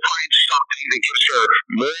woman finds something that gives her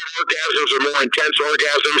more orgasms or more intense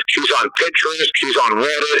orgasms, she's on Pinterest, she's on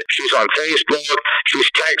Reddit, she's on Facebook, she's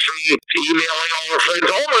texting, emailing all her friends,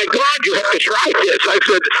 oh my God, you have to try this. I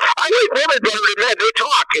said, I like women better than men. They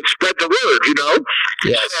talk and spread the word,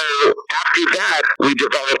 Yes. So after that, we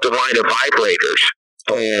developed a line of vibrators.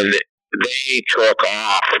 And they took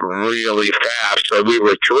off really fast, so we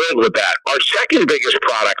were thrilled with that. Our second biggest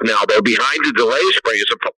product now, though, behind the delay spray,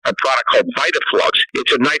 is a product called VitaFlux.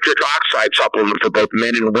 It's a nitric oxide supplement for both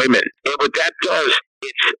men and women. And what that does,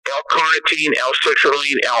 it's L-carnitine,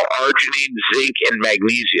 L-citrulline, L-arginine, zinc, and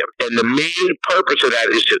magnesium. And the main purpose of that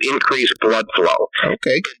is to increase blood flow.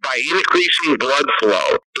 Okay. And by increasing blood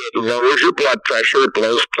flow, it lowers your blood pressure, it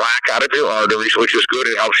blows plaque out of your arteries, which is good.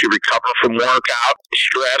 It helps you recover from workout,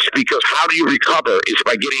 stress, because how do you recover? Is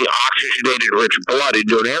by getting oxygenated rich blood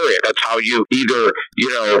into an area. That's how you either,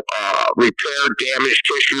 repair damaged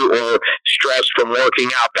tissue or stress from working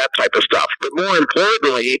out, that type of stuff. But more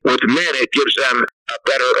importantly, with men, it gives them a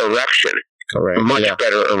better erection. Correct. Much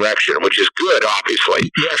better erection, which is good, obviously.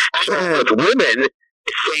 Yes. So with women,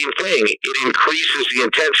 same thing. It increases the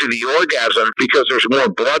intensity of the orgasm because there's more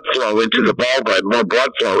blood flow into the vulva and more blood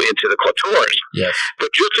flow into the clitoris. Yes. But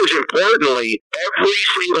just as importantly, every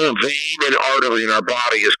single vein and artery in our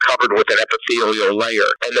body is covered with an epithelial layer.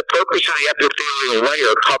 And the purpose of the epithelial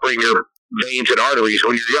layer covering your veins and arteries,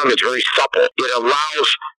 when you're young, it's very supple. It allows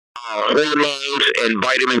hormones and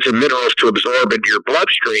vitamins and minerals to absorb into your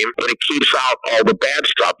bloodstream, and it keeps out all the bad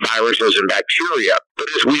stuff, viruses and bacteria. But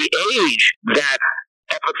as we age, that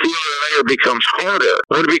epithelial layer becomes harder.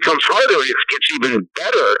 When it becomes harder, it gets even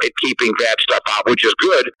better at keeping bad stuff out, which is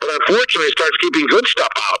good. But unfortunately, it starts keeping good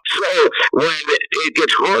stuff out. So when it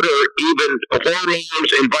gets harder, even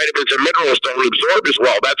hormones and vitamins and minerals don't absorb as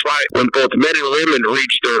well. That's why when both men and women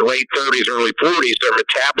reach their late 30s, early 40s, their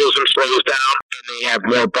metabolism slows down and they have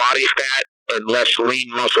more body fat and less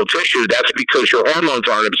lean muscle tissue. That's because your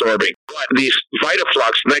hormones aren't absorbing. But these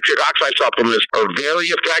VitaFlux nitric oxide supplements are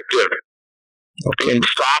very effective in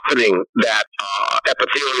softening that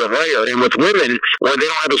epithelial layer. And with women, when they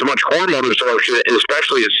don't have as much hormone absorption,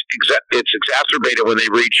 especially it's exacerbated when they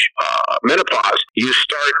reach menopause, you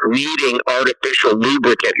start needing artificial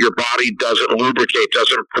lubricant. Your body doesn't lubricate,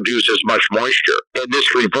 doesn't produce as much moisture. And this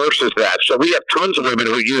reverses that. So we have tons of women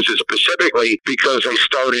who use it specifically because they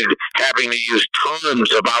started having to use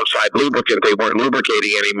tons of outside lubricant. They weren't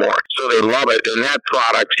lubricating anymore. So they love it. And that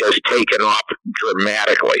product has taken off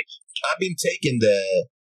dramatically. I've been taking the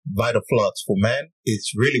VitaFlux for men.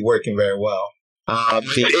 It's really working very well.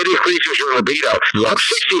 It increases your libido. Yes. I'm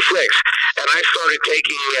 66, and I started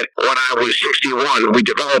taking it when I was 61. We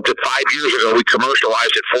developed it 5 years ago. We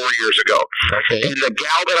commercialized it 4 years ago. Okay. And the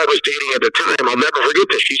gal that I was dating at the time, I'll never forget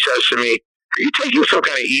this, she says to me, are you taking some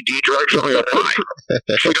kind of ED drugs? I'm like, why?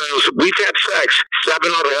 She goes, we've had sex 7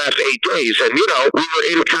 out of the last 8 days, and, we were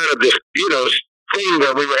in kind of this, thing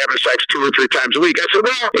where we were having sex 2 or 3 times a week. I said,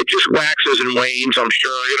 well, it just waxes and wanes, I'm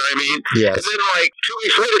sure, you know what I mean? Yes. And then 2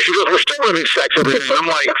 weeks later, she goes, we're still having sex every day. And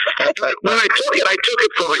I'm like, when I took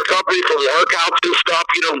it for recovery, for workouts and stuff,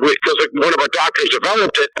 because one of our doctors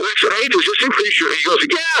developed it. And I said, hey, does this increase your, he goes,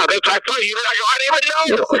 yeah, that's, I thought you, I go, I didn't even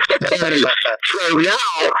know. And so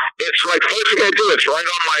now, it's like, first thing I do, it's right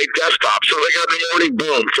on my desktop. So I got in the morning,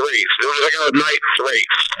 boom, 3. So I got at night, 3.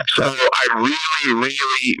 So I really,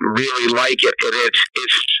 really, really like it. And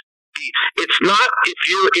it's not, if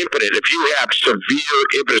you're impotent, if you have severe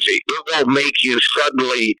impotency, it will make you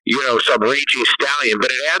suddenly, some raging stallion, but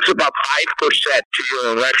it adds about 5% to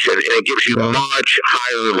your erection, and it gives you much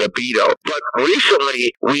higher libido. But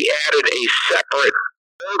recently, we added a separate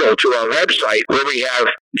portal to our website where we have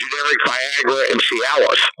generic Viagra and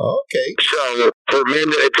Cialis. Okay. So for men,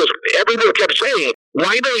 because everyone kept saying,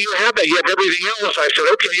 why don't you have that? You have everything else. I said,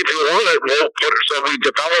 okay, if you want it, we'll put it. So we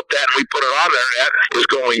developed that and we put it on there. That is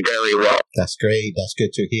going very well. That's great. That's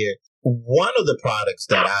good to hear. One of the products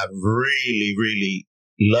that I've really, really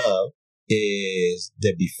love is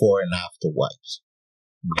the before and after wipes.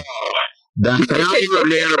 Now you're a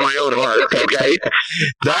man of my own heart, okay?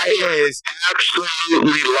 I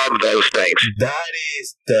absolutely love those things. That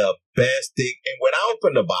is the best thing. And when I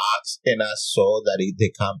opened the box and I saw that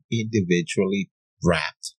they come individually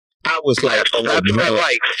wrapped, I was like, oh, that's what I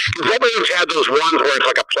like. Because everyone's had those ones where it's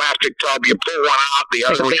like a plastic tub, you pull one out, the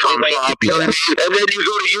other one comes up, you know what I mean? And then you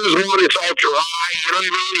go to use one, it's all dry, you know what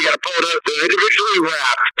I mean? You got to pull it up. They're individually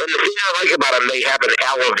wrapped. And the thing I like about them, they have an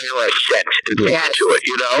aloe vera scent attached to it,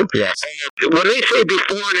 you know? Yes. And when they say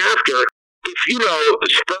before and after, if,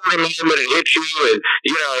 spur of the moment it hits you and,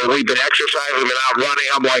 we've been exercising, we've been out running,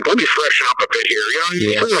 I'm like, let me freshen up a bit here,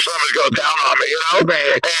 Yes. Something goes down on me,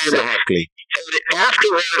 Right, exactly. And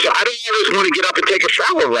afterwards, I don't always want to get up and take a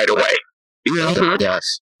shower right away.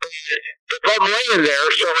 Yes. If I'm laying there,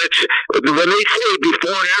 so it's, when they say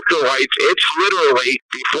before and after wipes, it's literally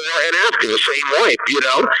before and after the same wipe,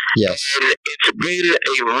 Yes. And it's been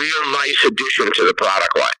a real nice addition to the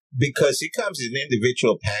product line. Because it comes in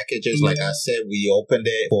individual packages. Like I said, we opened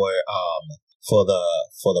it for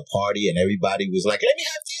the party, and everybody was like, let me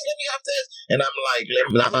have this. And I'm like,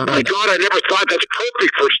 oh my God, I never thought that's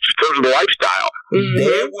perfect for the lifestyle.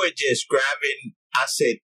 They were just grabbing, I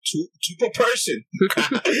said, two per person. Two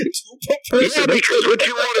per person. Yeah, because what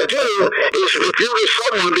you want to do is if you're with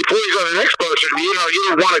someone before you go to the next person, you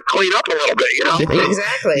don't want to clean up a little bit,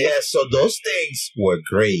 Exactly. Yeah, so those things were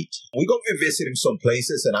great. We're going to be visiting some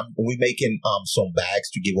places, and we're making some bags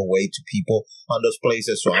to give away to people on those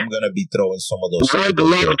places, so I'm going to be throwing some of those. I'd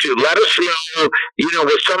love to. Let us know,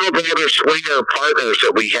 with some of the other swinger partners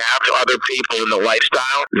that we have, to other people in the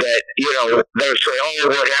lifestyle, that, they'll say, oh,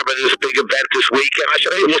 we're having this big event this weekend. I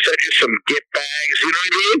said, hey, we'll send you some gift bags, you know what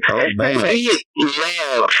I mean? Oh, man. We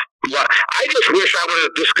love. I just wish I would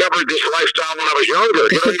have discovered this lifestyle when I was younger.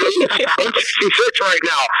 You know what I mean? I'm 66 right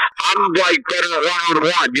now. I'm like better at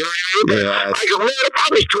one-on-one. You know what I mean? Yes. I go, man, if I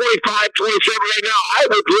was 25, 27 right now, I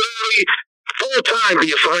would literally full-time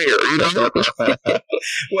be a swinger,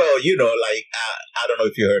 Well, I don't know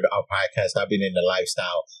if you heard our podcast. I've been in the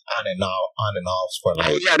lifestyle on and off for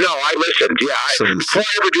like. Oh, yeah, no, I listened. Yeah, before I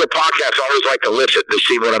ever do a podcast, I always like to listen to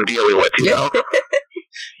see what I'm dealing with,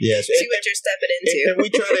 Yes. See what you're stepping into. And we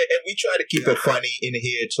try to keep it funny in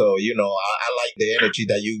here. So, I like the energy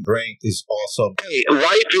that you bring is awesome. Hey,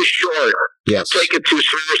 life is short. Yes. Take it too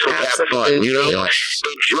seriously. Have fun, Yes.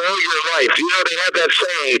 Enjoy your life. They have that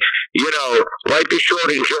saying, life is short,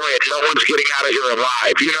 enjoy it. No one's getting out of here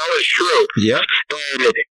alive. It's true. Yep.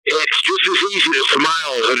 And it's just as easy to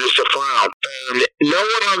smile as it is to frown. And no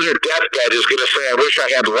one on their deathbed is going to say, I wish I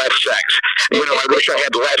had less sex. I wish I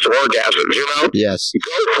had less orgasms, Yes.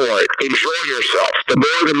 Go for it. Enjoy yourself. The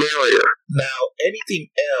more the merrier. Now, anything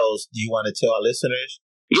else do you want to tell our listeners?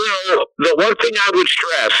 The one thing I would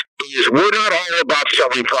stress is we're not all about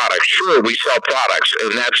selling products. Sure, we sell products,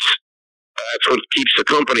 and that's what keeps the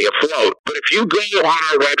company afloat. But if you go on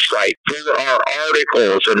our website, there are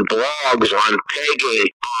articles and blogs on pegging,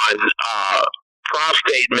 on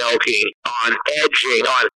prostate milking, on edging,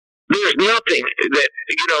 there's nothing that,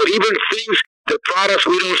 even things, the products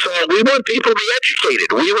we don't sell, we want people to be educated.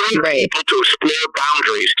 We want people to explore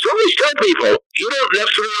boundaries. So always tell people, you don't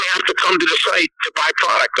necessarily have to come to the site to buy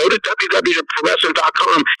product. Go to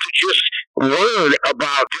www.promescent.com to just learn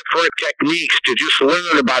about different techniques, to just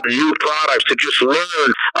learn about new products, to just learn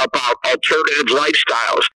about alternative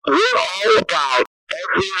lifestyles. We're all about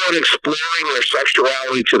everyone exploring their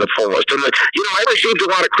sexuality to the fullest. And, I received a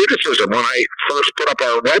lot of criticism when I first put up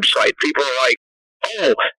our website. People are like,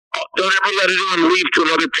 oh, don't ever let anyone leave to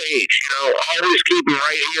another page. Always keep them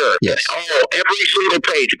right here. Yes. Oh, every single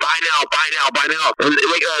page. Buy now, buy now, buy now. And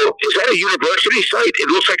they go, is that a university site? It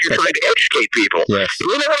looks like you're trying to educate people. Yes.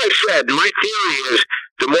 You know what I said? My theory is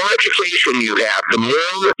the more education you have, the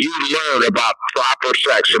more you learn about proper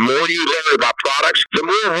sex, the more you learn about products, the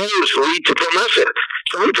more roads lead to Promescent.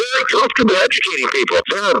 So I'm very comfortable educating people.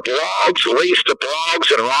 There are blogs, links to blogs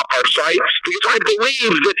that are off our site, because I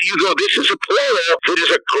believe that this is a plural that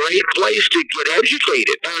is a great place to get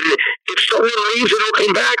educated. And if someone leaves and don't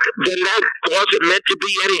come back, then that wasn't meant to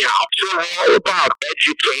be anyhow. So we're all about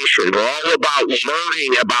education. We're all about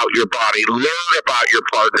learning about your body, learn about your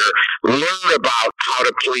partner, learn about how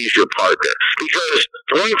to please your partner. Because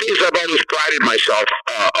one of the things I've always prided myself,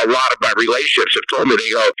 a lot of my relationships have told me,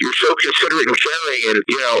 they go, you're so considerate and caring, and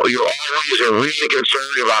you're always really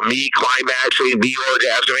concerned about me climaxing, me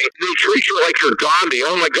orgasming. They treat you like you're Gandhi.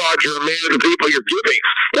 Oh my God, you're a man of the people, you're giving.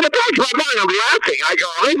 In the back of my mind, I'm laughing. I go,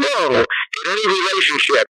 I know, in any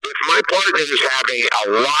relationship, if my partner is having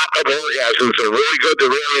a lot of orgasms, they're really good, they're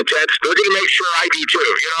really intense, they're going to make sure I do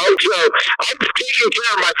too, So I'm taking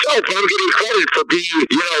care of myself, but I'm getting credit for being,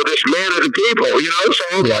 this man of the people, So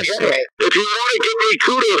I'm like, hey, if you want to give me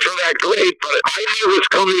kudos for that, great, but I knew what's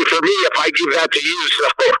coming for me if I give that to you, so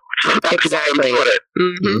that's why I'm doing it.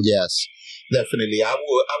 Mm-hmm. Yes. Definitely, I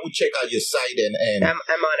would check out your site and I'm on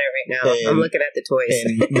it right now. I'm looking at the toys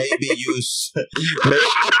and maybe use some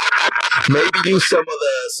of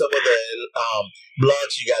the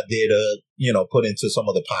blogs you got there to put into some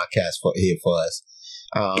of the podcasts for us.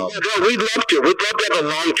 We'd love to. We'd love to have a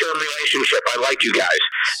long-term relationship. I like you guys,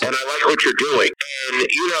 and I like what you're doing. And,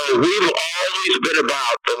 we've always been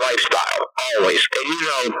about the lifestyle, always.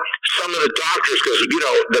 And, some of the doctors, because,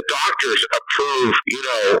 the doctors approve,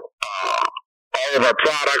 all of our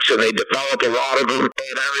products, and they develop a lot of them.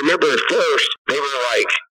 And I remember at first, they were like,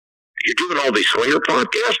 you're doing all these swinger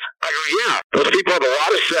podcasts? I go, yeah. Those people have a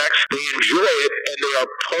lot of sex, they enjoy it, and they are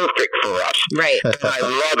perfect for us. Right. And I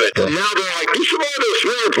love it. And now they're like, you should do a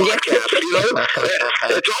swinger podcast,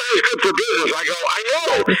 It's always good for business. I go, I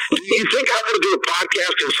know. Do you think I'm going to do a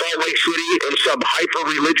podcast in Salt Lake City in some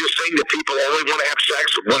hyper-religious thing that people only want to have sex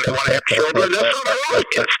when they want to have children? That's not how I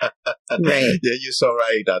like it. Right. Yeah, you're so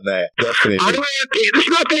right on that. Definitely. There's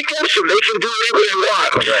nothing against them. They can do whatever they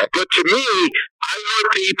want. Right. But to me, I want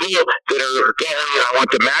people that are going, I want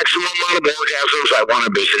the maximum amount of orgasms, I want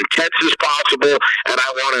them as intense as possible, and I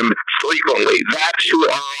want them frequently. That's who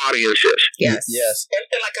our audience is. Yes. And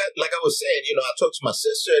like I was saying, I talked to my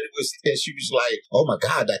sister, and she was like, oh my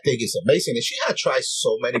God, I think it's amazing. And she had tried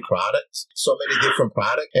so many products, so many different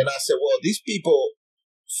products. And I said, well, these people,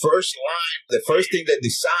 first line, the first thing they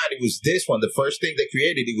decided was this one. The first thing they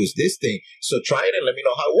created, it was this thing. So try it and let me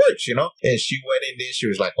know how it works, And she went in there, she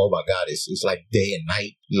was like, oh my God, it's like day and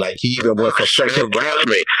night. Like he even went for sexual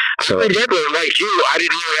me. So I remember, like you, I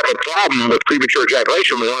didn't really have a problem with premature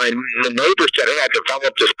ejaculation. When the neighbor said, hey, I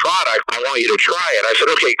developed this product, I want you to try it. I said,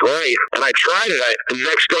 okay, great. And I tried it. The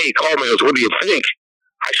next day he called me and goes, what do you think?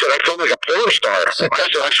 I said, I felt like a porn star. I said,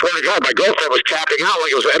 I swear to God, my girlfriend was tapping out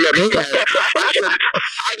like it was MMA. I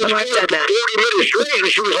was 40 minutes straight,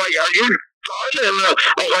 and she was like, are you done? And I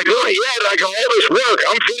was like, not yet. I go, all this work,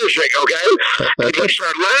 I'm finishing, okay? And he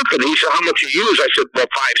started laughing. He said, how much you use? I said, well,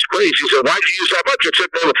 5 sprays. He said, why'd you use that much? I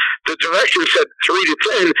said, well, the directions said 3 to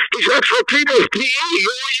 10. He said, that's for people with PE.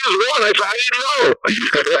 You only use 1. I said, I didn't know.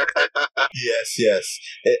 Yes.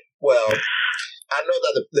 Well, I know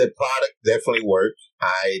that the product definitely worked.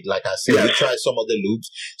 Like I said, we tried some of the loops.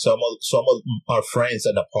 Some of our friends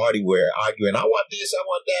at the party were arguing, I want this, I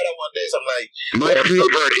want that, I want this. I'm like, my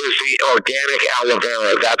favorite is the organic aloe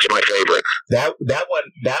vera. That's my favorite. That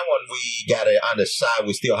one we got it on the side.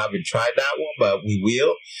 We still haven't tried that one, but we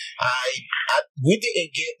will. We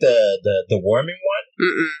didn't get the worming one.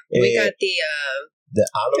 We got the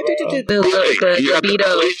aloe vera. The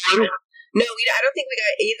libido. No, I don't think we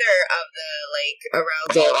got either of the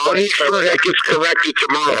arousal. I'll make sure that gets corrected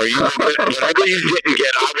tomorrow. Whatever you didn't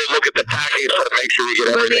get, I will look at the package to make sure we get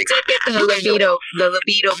everything. Well, we did get the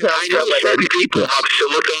libido pills. I know certain people have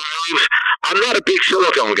silicone leaves. I'm not a big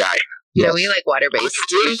silicone guy. No, we like water-based.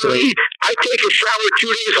 I take a shower 2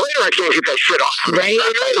 days later, I can't get that shit off. Right?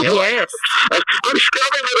 Yes. I'm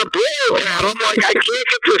scrubbing with a blower pad. I'm like, I can't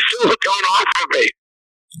get the silicone off of me.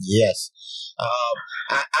 Yes.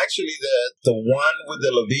 Actually, the one with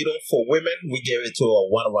the libido for women, we gave it to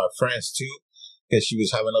one of our friends too, because she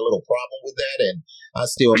was having a little problem with that, and I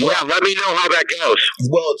still. Yeah, let me know how that goes.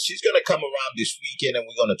 Well, she's gonna come around this weekend, and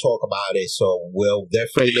we're gonna talk about it. So we'll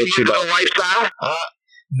definitely let you know. Lifestyle?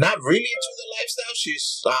 Not really into the lifestyle.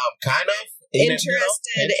 She's kind of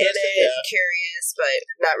interested in it, curious, but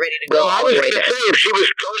not ready to go. Well, I was going to say, if she was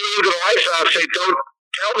totally into the lifestyle, I'd say, don't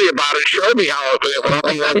tell me about it. Show me how it is.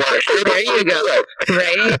 There you go.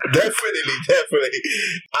 Right? Definitely.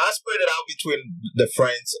 I spread it out between the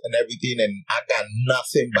friends and everything, and I got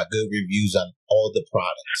nothing but good reviews on all the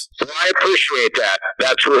products. Well, I appreciate that.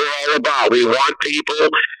 That's what we're all about. We want people.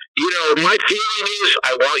 My feeling is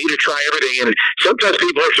I want you to try everything. And sometimes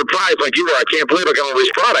people are surprised, like you were. I can't believe I got all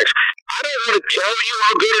these products. I don't want to tell you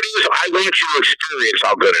how good it is. I want you to experience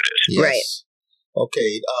how good it is. Yes. Right.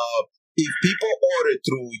 Okay. If people order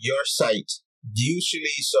through your site,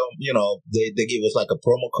 usually they give us like a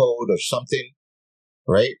promo code or something,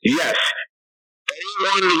 right? Yes.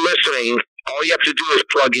 Anyone listening, all you have to do is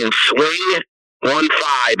plug in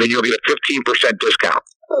Swing15 and you'll get a 15% discount.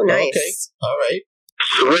 Oh, nice. Okay. All right.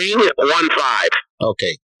 Swing15.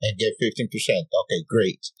 Okay. And get 15%. Okay,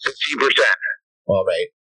 great. 15%. All right.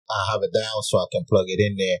 I have it down so I can plug it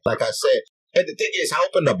in there. Like I said, and the thing is, I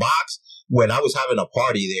opened the box when I was having a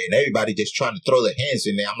party there, and everybody just trying to throw their hands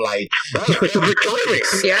in there. I'm like,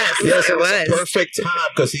 Yes, it was. Perfect time,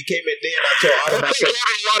 because he came in there and I told Autumn, I said, a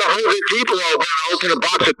lot of hungry people are going to open a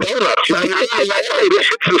box of donuts. You know what I mean? Like, hey, this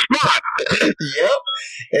hits the spot. yep.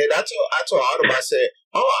 And I told Autumn, I said,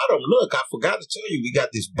 oh, Autumn, look, I forgot to tell you, we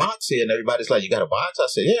got this box here. And everybody's like, you got a box? I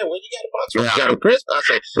said, yeah, well, you got a box. Well, you got a Christmas? I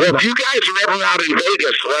said, well, if you guys are ever out in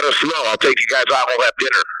Vegas, let us know. I'll take you guys out. We'll have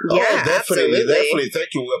dinner. Yeah, definitely.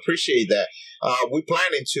 Thank you. We appreciate that. We're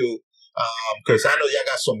planning to, because I know y'all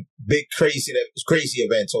got some big, crazy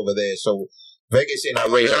events over there. So Vegas in our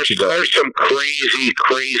radar. There's some crazy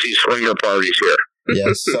swinger parties here.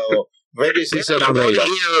 Yes, so Vegas is in our radar.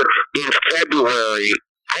 Here in February,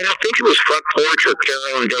 I don't think it was Front Porch or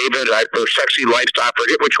Carol and David or Sexy Lifestyle, I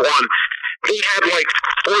forget which one. They had like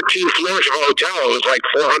 14 floors of a hotel. It was like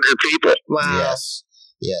 400 people. Wow. Yes.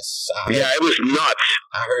 Yeah, it was nuts.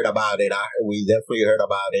 I heard about it. We definitely heard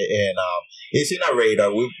about it, and it's in our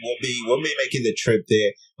radar. We'll be making the trip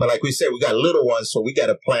there. But like we said, we got little ones, so we got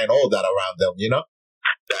to plan all that around them. You know.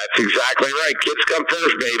 That's exactly right. Kids come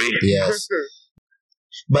first, baby. Yes.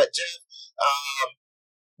 But Jeff,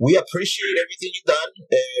 we appreciate everything you've done.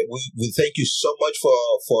 We thank you so much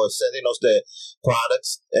for sending us the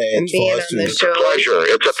products and being for us on the to. show.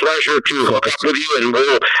 It's a pleasure to hook up with you, and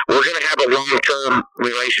we're going to have a long-term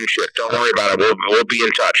relationship. Don't worry about it. We'll be in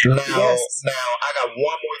touch. Now, I got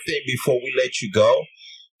one more thing before we let you go.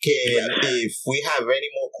 If we have any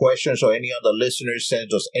more questions or any other listeners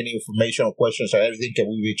send us any information or questions or anything, can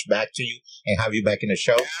we reach back to you and have you back in the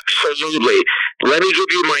show? Absolutely. Let me give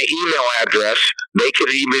you my email address. They can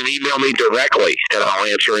even email me directly, and I'll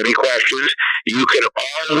answer any questions. You can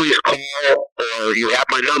always call, or you have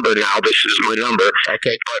my number now. This is my number.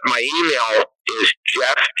 Okay. But my email is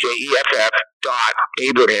Jeff, Jeff,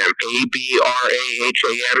 .Abraham,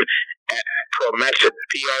 ABRAHAM, at Promescent,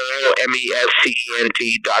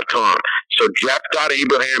 PROMESCENT.com. So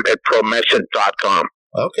Jeff.Abraham at Promescent.com.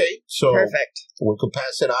 Okay, so Perfect. We can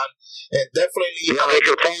pass it on. And definitely... they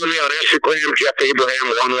can follow me on Instagram, Jeff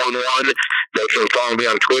Abraham111. They can follow me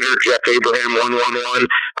on Twitter, Jeff Abraham111.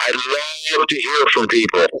 I'd love to hear from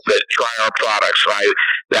people that try our products.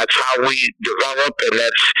 That's how we develop, and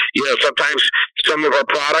that's, sometimes some of our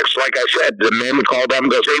products, like I said, the men call them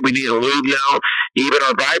and goes, hey, we need a lube now. Even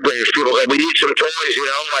our vibrators, people say, we need some toys,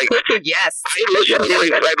 Yes. I listen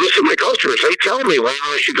to my customers. They tell me where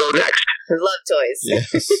I should go next. Love toys.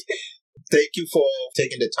 Yes. Thank you for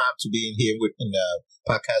taking the time to be in here in the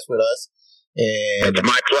podcast with us. And it's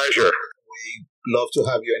my pleasure. We love to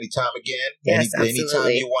have you anytime again. Yes,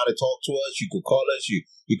 anytime you want to talk to us, you could call us. You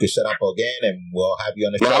could set up again, and we'll have you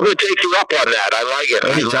on the show. I'm going to take you up on that. I like it.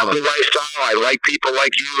 Anytime. I love the lifestyle. I like people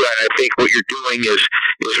like you, and I think what you're doing is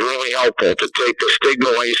really helpful to take the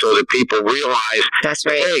stigma away so that people realize, that's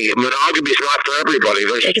right. Hey, monogamy is not for everybody.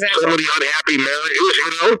 There's so many unhappy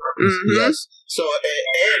marriages, Mm-hmm. Yes. So,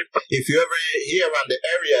 and if you ever here around the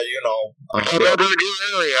area, if I'm ever in your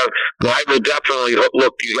area, I will definitely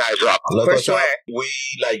look you guys up. Look for us sure. up. We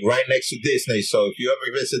right next to Disney. So if you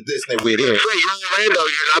ever visit Disney, we're here. You're in Orlando.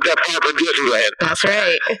 You're not that far from Disneyland. That's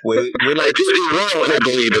right. We're like Disney World, I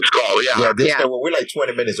believe it's called. Yeah. Disney. We're like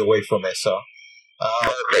 20 minutes away from it. So,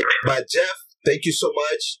 perfect. But Jeff, thank you so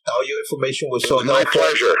much. All your information was so my helpful.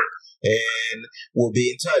 pleasure. And we'll be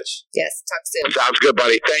in touch. Yes, talk soon. Sounds good,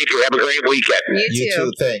 buddy. Thank you. Have a great weekend. You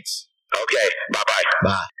too. Thanks. Okay. Bye-bye.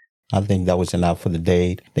 Bye. I think that was enough for the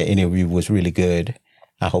day. The interview was really good.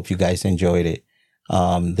 I hope you guys enjoyed it.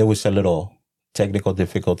 There was a little technical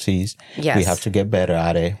difficulties. Yes. We have to get better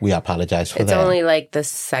at it. We apologize for that. It's only like the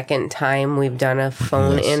second time we've done a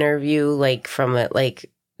phone interview, from a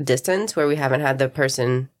distance where we haven't had the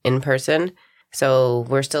person in person. So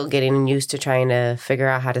we're still getting used to trying to figure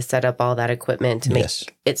out how to set up all that equipment to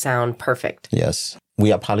make it sound perfect. Yes.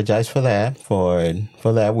 We apologize for that. For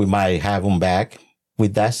that, we might have them back.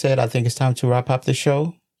 With that said, I think it's time to wrap up the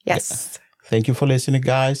show. Yes. Thank you for listening,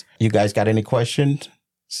 guys. You guys got any questions?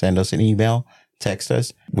 Send us an email, text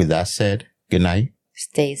us. With that said, good night.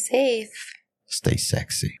 Stay safe. Stay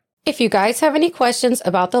sexy. If you guys have any questions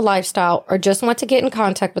about the lifestyle or just want to get in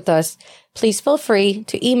contact with us, please feel free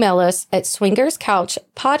to email us at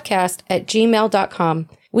swingerscouchpodcast@gmail.com.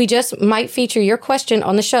 We just might feature your question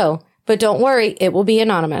on the show, but don't worry, it will be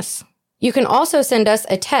anonymous. You can also send us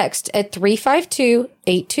a text at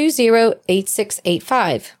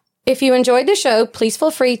 352-820-8685. If you enjoyed the show, please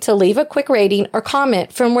feel free to leave a quick rating or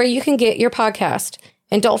comment from where you can get your podcast.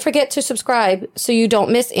 And don't forget to subscribe so you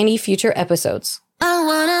don't miss any future episodes. I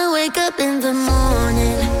wanna wake up in the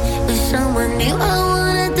morning with someone new. I wanna